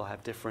different people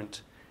have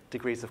different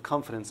degrees of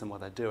confidence in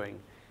what they're doing.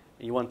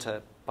 You want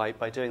to,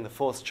 by doing the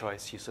forced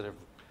choice, you sort of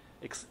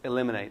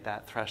eliminate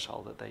that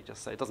threshold that they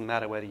just say, it doesn't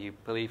matter whether you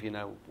believe you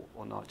know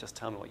or not, just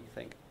tell me what you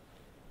think.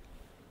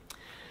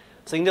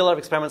 So you can do a lot of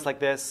experiments like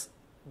this.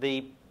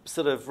 The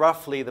sort of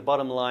roughly the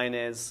bottom line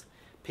is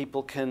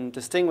people can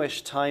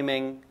distinguish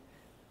timing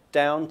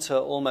down to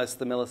almost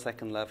the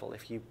millisecond level.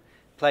 If you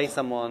play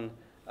someone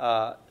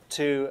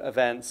two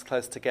events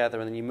close together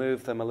and then you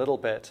move them a little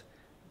bit,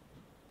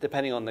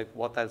 depending on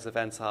what those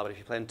events are, but if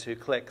you play in 2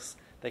 clicks,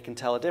 they can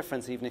tell a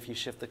difference even if you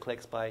shift the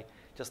clicks by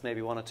just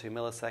maybe 1 or 2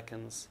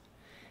 milliseconds.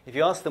 If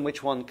you ask them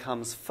which one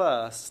comes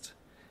first,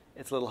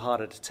 it's a little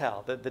harder to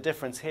tell. The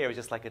difference here is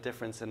just like a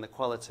difference in the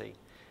quality.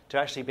 To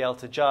actually be able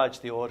to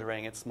judge the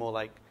ordering, it's more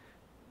like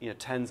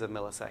tens of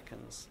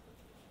milliseconds.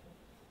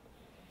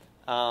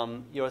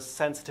 Your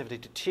sensitivity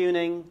to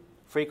tuning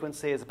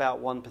frequency is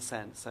about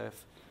 1%. So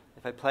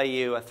if I play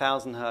you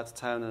 1,000 hertz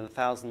tone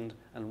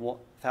and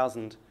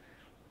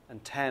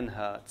 1,010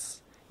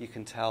 hertz, you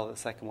can tell that the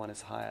second one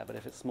is higher. But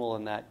if it's smaller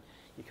than that,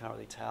 you can't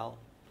really tell.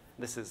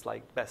 This is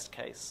like best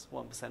case,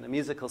 1%. A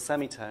musical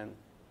semitone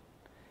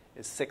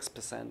is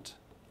 6%,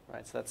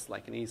 right? So that's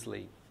like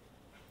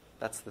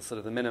that's the sort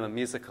of the minimum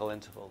musical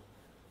interval.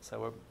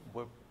 So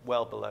we're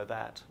well below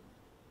that.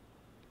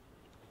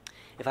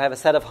 If I have a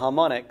set of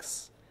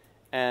harmonics,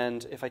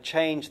 and if I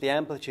change the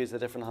amplitudes of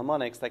the different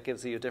harmonics, that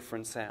gives you a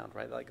different sound,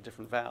 right? Like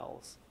different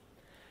vowels.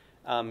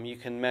 You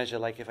can measure,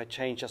 like if I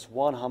change just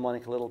one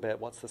harmonic a little bit,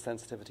 what's the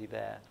sensitivity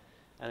there?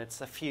 And it's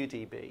a few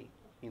dB.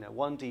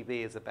 1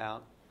 dB is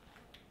about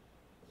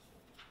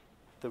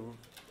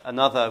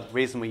another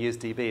reason we use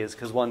dB is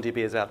because 1 dB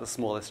is about the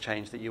smallest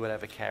change that you would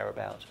ever care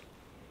about,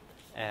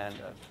 and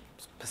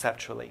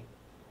perceptually.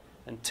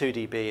 And 2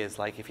 dB is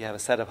like if you have a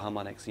set of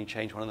harmonics and you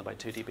change one of them by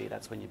 2 dB,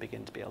 that's when you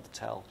begin to be able to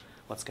tell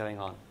what's going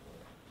on.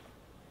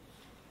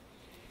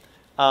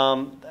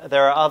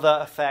 There are other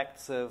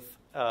effects of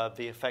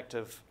the effect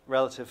of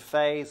relative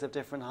phase of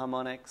different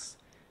harmonics.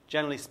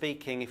 Generally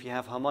speaking, if you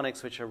have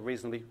harmonics which are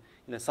reasonably,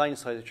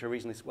 sinusoids which are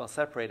reasonably well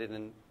separated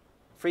in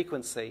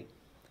frequency,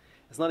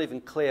 it's not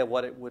even clear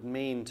what it would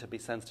mean to be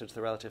sensitive to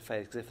the relative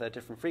phase, because if they're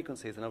different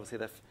frequencies, then obviously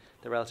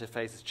the relative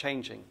phase is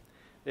changing.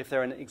 If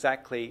they're in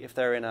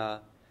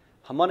a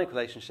harmonic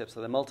relationship,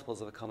 so they're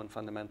multiples of a common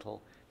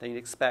fundamental, then you'd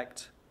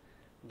expect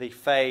the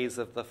phase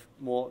of the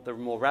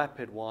more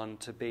rapid one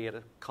to be at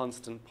a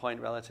constant point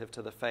relative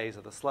to the phase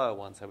of the slower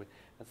one. So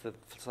as the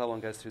slower one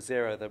goes through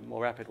 0, the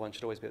more rapid one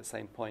should always be at the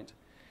same point.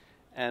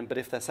 But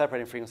if they're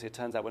separating frequency, it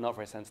turns out we're not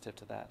very sensitive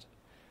to that.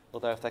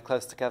 Although if they're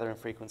close together in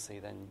frequency,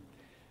 then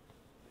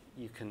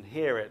you can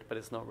hear it, but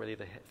it's not really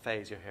the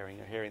phase you're hearing.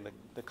 You're hearing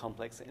the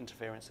complex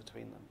interference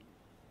between them.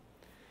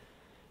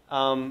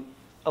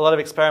 A lot of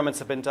experiments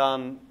have been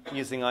done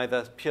using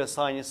either pure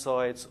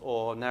sinusoids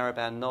or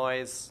narrowband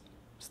noise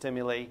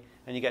stimuli,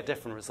 and you get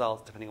different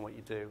results depending on what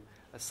you do.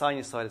 A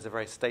sinusoid is a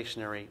very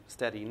stationary,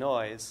 steady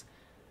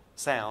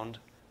sound.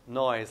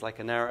 Noise, like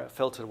a narrow,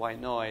 filtered white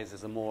noise,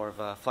 is a more of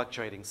a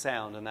fluctuating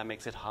sound, and that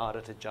makes it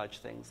harder to judge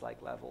things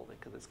like level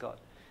because it's got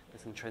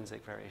this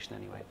intrinsic variation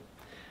anyway.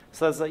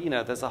 So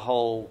there's a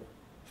whole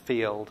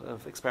field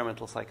of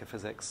experimental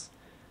psychophysics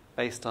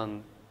based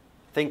on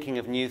thinking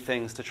of new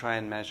things to try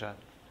and measure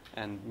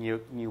and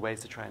new ways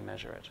to try and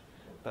measure it.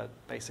 But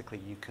basically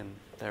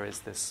there is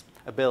this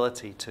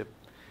ability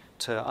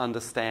to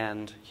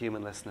understand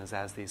human listeners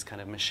as these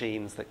kind of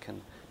machines that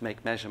can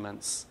make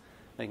measurements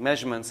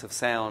of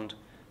sound,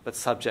 but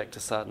subject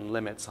to certain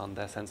limits on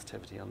their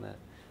sensitivity, on their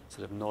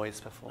sort of noise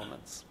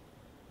performance.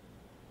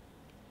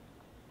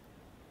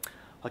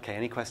 Okay,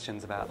 any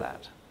questions about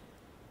that?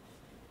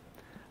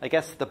 I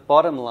guess the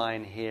bottom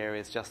line here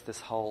is just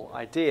this whole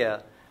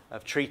idea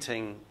of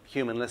treating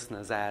human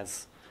listeners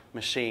as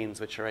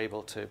machines which are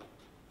able to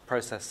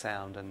process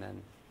sound and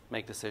then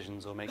make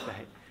decisions or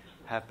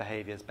have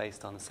behaviors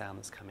based on the sound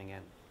that's coming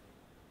in.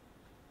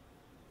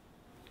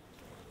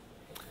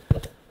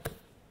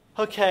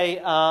 Okay,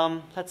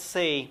 let's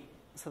see.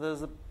 So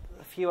there's a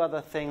few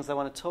other things I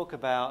want to talk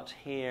about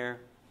here.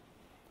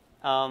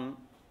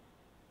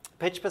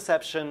 Pitch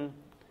perception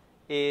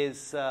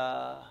is,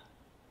 has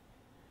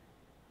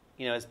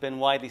been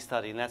widely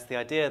studied, and that's the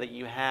idea that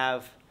you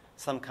have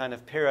some kind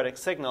of periodic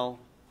signal,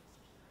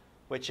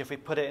 which if we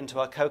put it into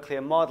our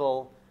cochlear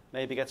model,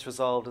 maybe gets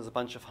resolved as a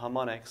bunch of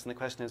harmonics. And the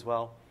question is,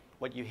 well,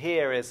 what you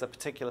hear is a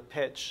particular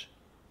pitch.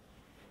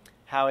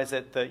 How is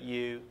it that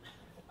you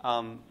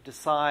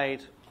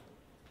decide,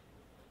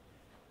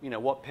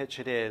 what pitch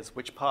it is,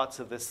 which parts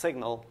of this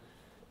signal,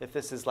 if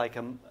this is like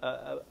an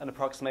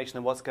approximation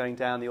of what's going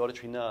down the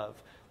auditory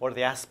nerve, what are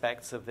the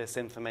aspects of this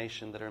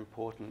information that are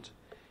important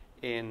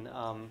in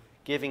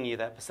giving you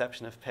that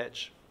perception of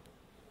pitch?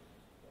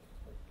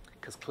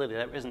 Because clearly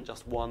there isn't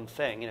just one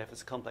thing. If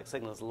it's a complex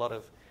signal, there's a lot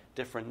of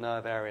different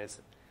nerve areas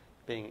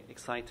being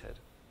excited.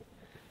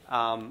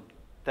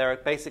 There are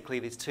basically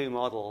these two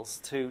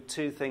models,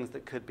 two things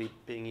that could be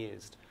being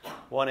used.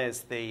 One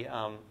is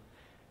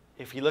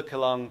if you look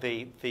along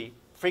the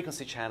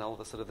frequency channel,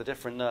 the sort of the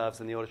different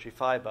nerves in the auditory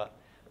fiber,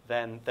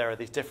 then there are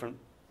these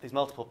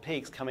multiple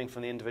peaks coming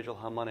from the individual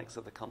harmonics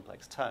of the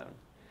complex tone.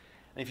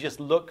 And if you just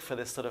look for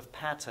this sort of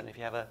pattern, if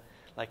you have a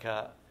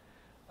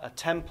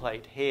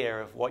template here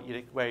of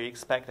where you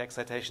expect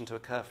excitation to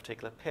occur for a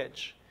particular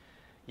pitch,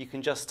 you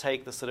can just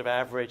take the sort of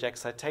average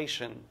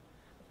excitation,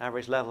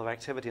 average level of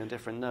activity on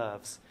different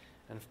nerves,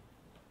 and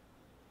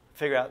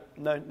figure out,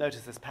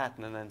 notice this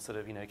pattern, and then sort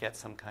of get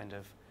some kind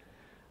of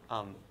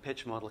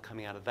pitch model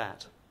coming out of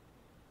that.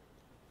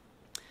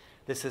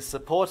 This is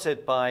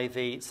supported by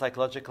the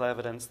psychological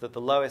evidence that the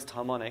lowest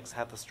harmonics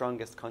have the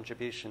strongest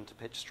contribution to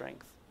pitch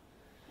strength.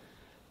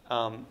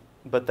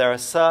 But there are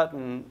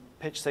certain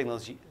pitch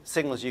signals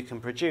you can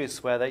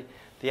produce where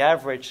the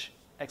average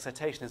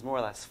excitation is more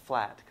or less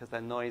flat because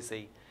they're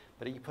noisy,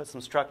 but you put some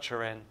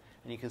structure in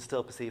and you can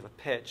still perceive a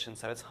pitch, and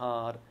so it's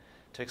hard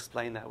to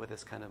explain that with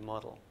this kind of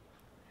model.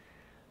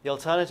 The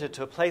alternative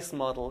to a place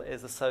model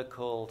is a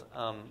so-called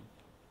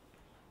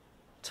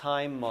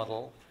time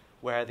model,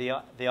 where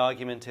the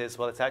argument is,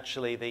 well, it's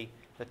actually the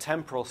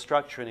temporal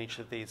structure in each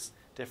of these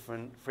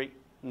different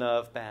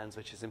nerve bands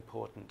which is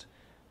important,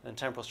 and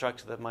temporal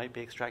structure that might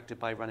be extracted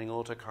by running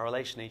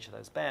autocorrelation in each of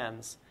those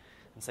bands.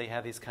 And so you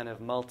have these kind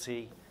of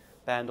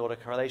multi-band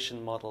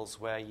autocorrelation models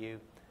where you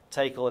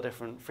take all the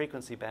different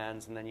frequency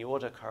bands and then you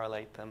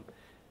autocorrelate them,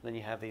 and then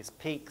you have these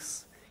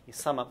peaks. You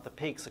sum up the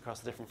peaks across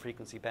the different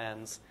frequency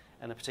bands,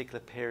 and a particular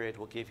period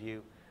will give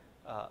you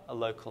a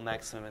local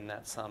maximum in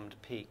that summed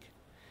peak.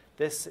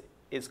 This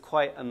is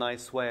quite a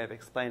nice way of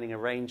explaining a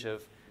range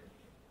of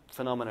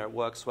phenomena. It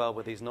works well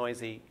with these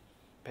noisy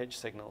pitch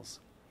signals.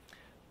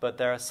 But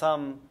there are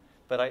some,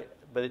 but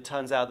it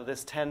turns out that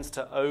this tends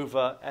to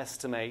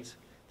overestimate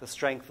the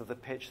strength of the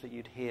pitch that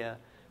you'd hear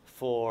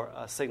for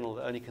a signal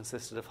that only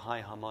consisted of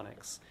high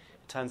harmonics.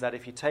 It turns out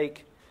if you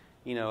take,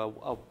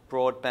 a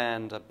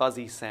broadband, a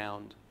buzzy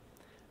sound,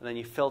 and then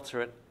you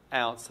filter it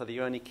out so that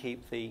you only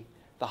keep the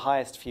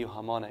highest few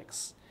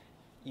harmonics,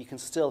 you can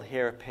still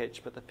hear a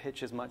pitch, but the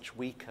pitch is much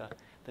weaker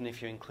than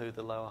if you include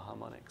the lower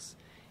harmonics.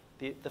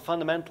 The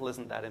fundamental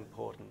isn't that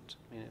important.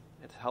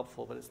 It's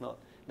helpful, but it's not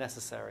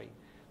necessary.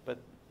 But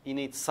you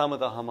need some of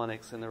the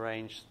harmonics in the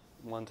range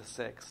 1 to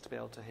 6 to be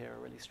able to hear a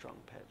really strong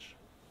pitch.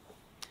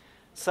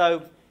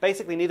 So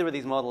basically, neither of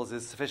these models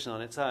is sufficient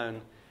on its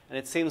own, and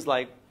it seems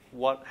like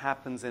what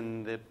happens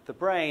in the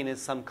brain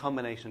is some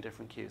combination of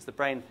different cues. The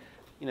brain,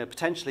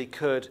 potentially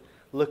could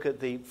look at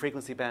the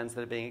frequency bands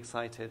that are being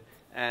excited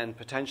and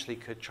potentially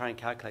could try and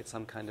calculate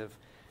some kind of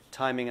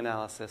timing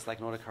analysis, like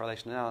an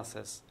autocorrelation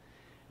analysis.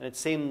 And it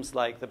seems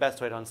like the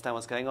best way to understand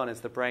what's going on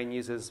is the brain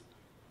uses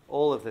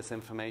all of this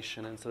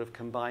information and sort of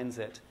combines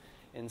it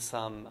in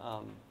some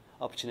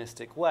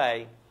opportunistic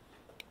way.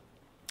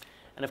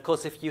 And of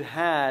course, if you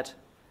had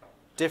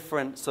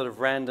different sort of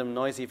random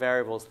noisy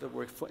variables that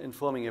were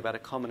informing you about a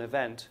common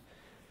event,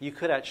 you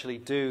could actually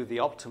do the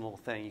optimal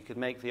thing. You could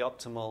make the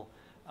optimal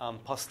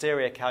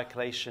posterior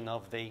calculation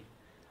of the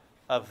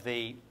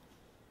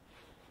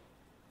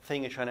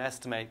thing you're trying to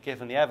estimate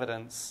given the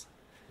evidence,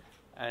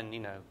 and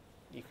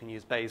you can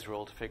use Bayes'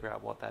 rule to figure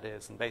out what that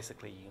is, and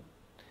basically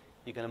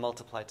you're going to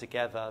multiply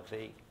together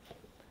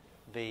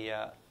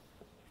the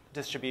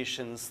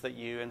distributions that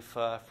you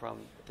infer from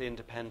the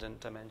independent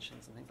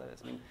dimensions and things like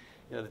this.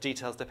 The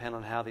details depend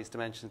on how these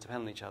dimensions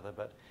depend on each other,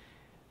 but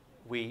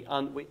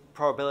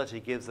probability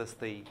gives us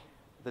the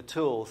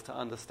tools to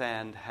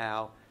understand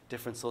how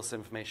different sources of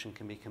information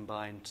can be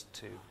combined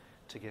to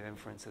give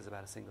inferences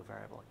about a single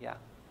variable. Yeah?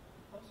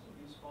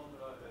 This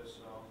formula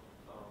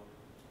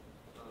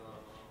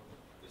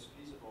is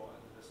feasible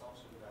under the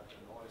assumption that the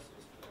noise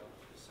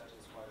is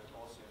satisfied the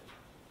Gaussian.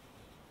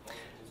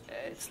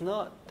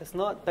 It's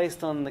not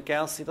based on the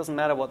Gaussian. It doesn't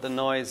matter what the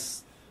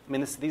noise.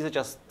 These are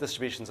just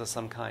distributions of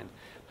some kind.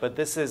 But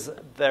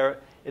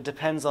it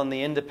depends on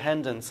the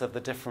independence of the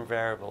different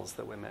variables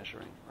that we're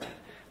measuring. Right?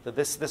 That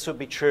this would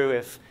be true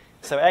if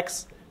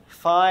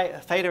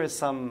theta is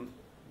some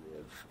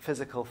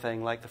physical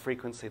thing like the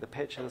frequency, the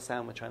pitch of the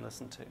sound we're trying to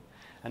listen to,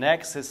 and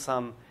x is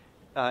some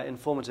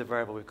informative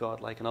variable we've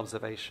got like an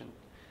observation.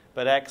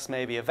 But x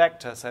may be a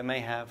vector, so it may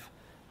have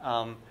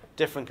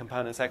different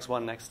components, x1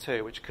 and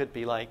x2, which could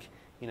be like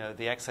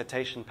the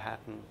excitation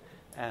pattern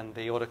and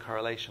the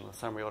autocorrelation, the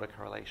summary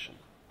autocorrelation.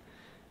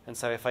 And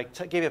so if I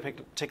give you a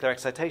particular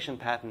excitation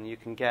pattern, you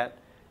can get,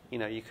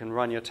 you can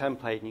run your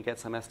template and you get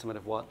some estimate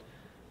of what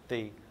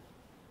the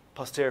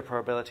posterior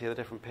probability of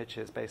the different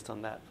pitches based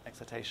on that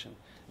excitation.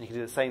 And you can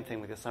do the same thing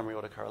with your summary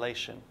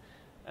autocorrelation.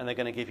 And they're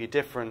going to give you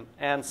different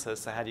answers,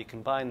 so how do you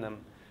combine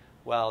them?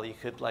 Well, you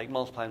could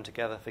multiply them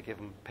together for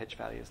given pitch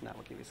values, and that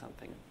will give you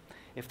something.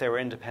 If they were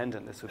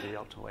independent, this would be the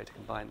optimal way to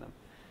combine them.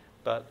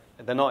 But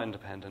they're not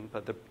independent,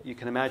 but you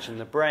can imagine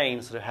the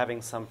brain sort of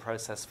having some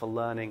process for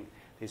learning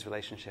these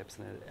relationships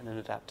in an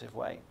adaptive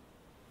way.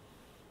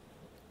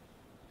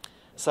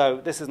 So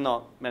this is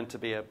not meant to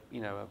be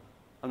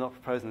I'm not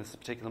proposing this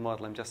particular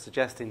model. I'm just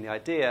suggesting the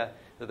idea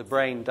that the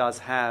brain does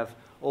have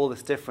all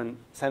this different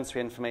sensory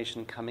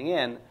information coming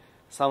in,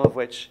 some of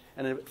which,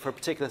 and for a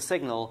particular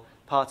signal,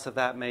 parts of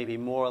that may be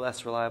more or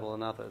less reliable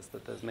than others,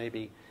 that there's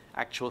maybe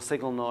actual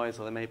signal noise,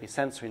 or there may be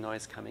sensory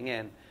noise coming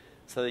in,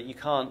 so that you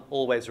can't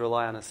always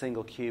rely on a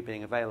single cue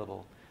being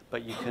available.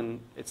 But you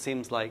can, it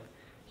seems like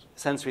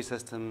sensory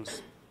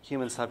systems,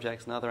 human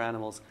subjects and other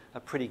animals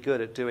are pretty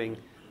good at doing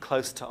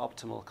close to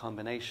optimal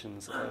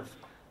combinations of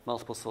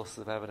multiple sources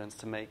of evidence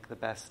to make the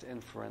best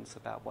inference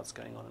about what's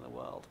going on in the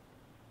world.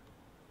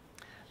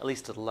 At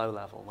least at a low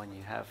level. When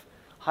you have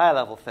higher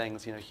level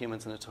things,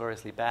 humans are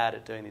notoriously bad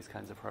at doing these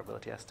kinds of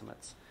probability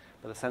estimates.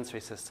 But the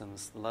sensory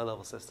systems, the low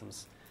level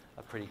systems,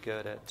 are pretty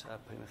good at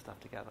putting this stuff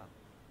together.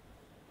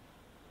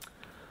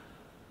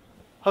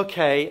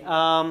 Okay,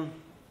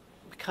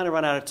 we kind of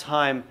run out of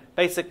time.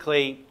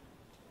 Basically,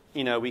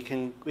 we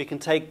can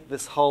take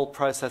this whole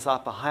process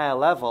up a higher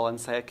level and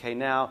say, okay,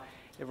 now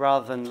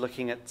rather than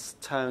looking at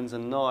tones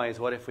and noise,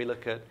 what if we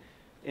look at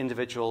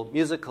individual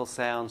musical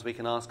sounds? We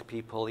can ask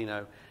people,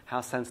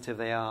 how sensitive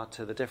they are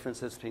to the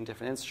differences between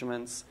different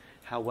instruments,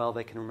 how well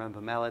they can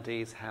remember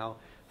melodies, how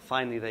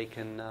finely they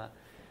can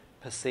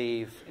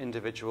perceive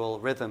individual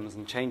rhythms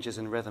and changes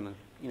in rhythm,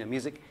 and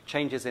music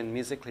changes in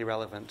musically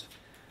relevant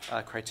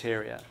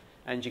criteria,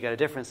 and you get a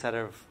different set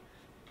of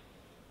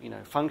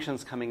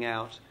functions coming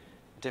out,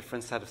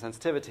 different set of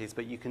sensitivities,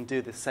 but you can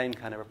do the same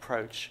kind of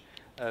approach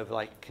of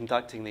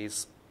conducting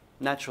these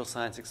natural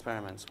science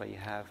experiments where you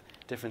have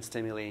different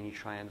stimuli and you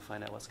try and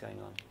find out what's going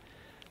on.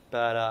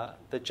 But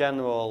the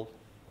general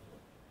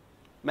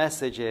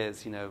message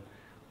is,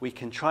 we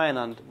can try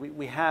and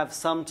we have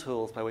some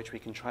tools by which we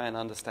can try and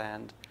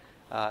understand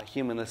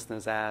human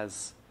listeners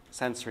as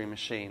sensory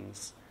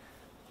machines,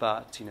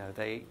 but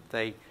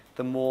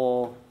the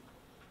more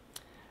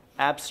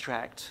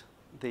abstract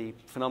the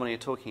phenomena you're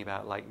talking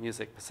about, like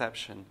music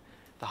perception,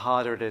 the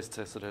harder it is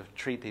to sort of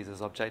treat these as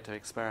objective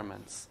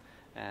experiments,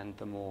 and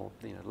the more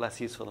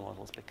less useful the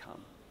models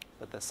become.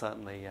 But there's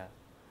certainly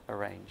a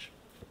range.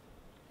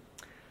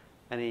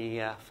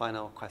 Any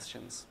final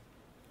questions?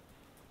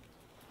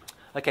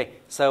 Okay,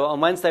 so on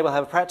Wednesday we'll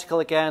have a practical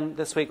again.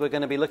 This week we're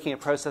going to be looking at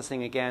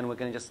processing again. We're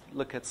going to just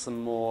look at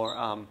some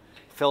more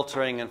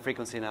filtering and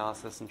frequency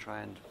analysis and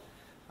try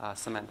and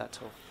cement that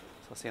tool.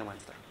 So I'll see you on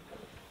Wednesday.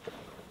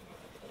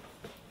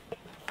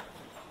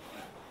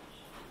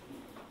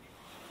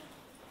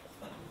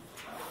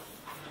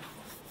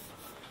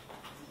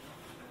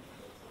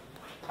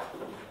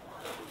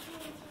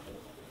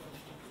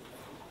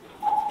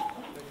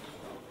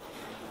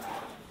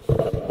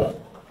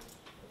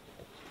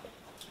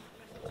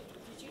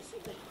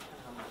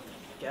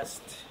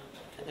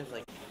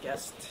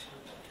 Guest,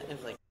 kind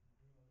of like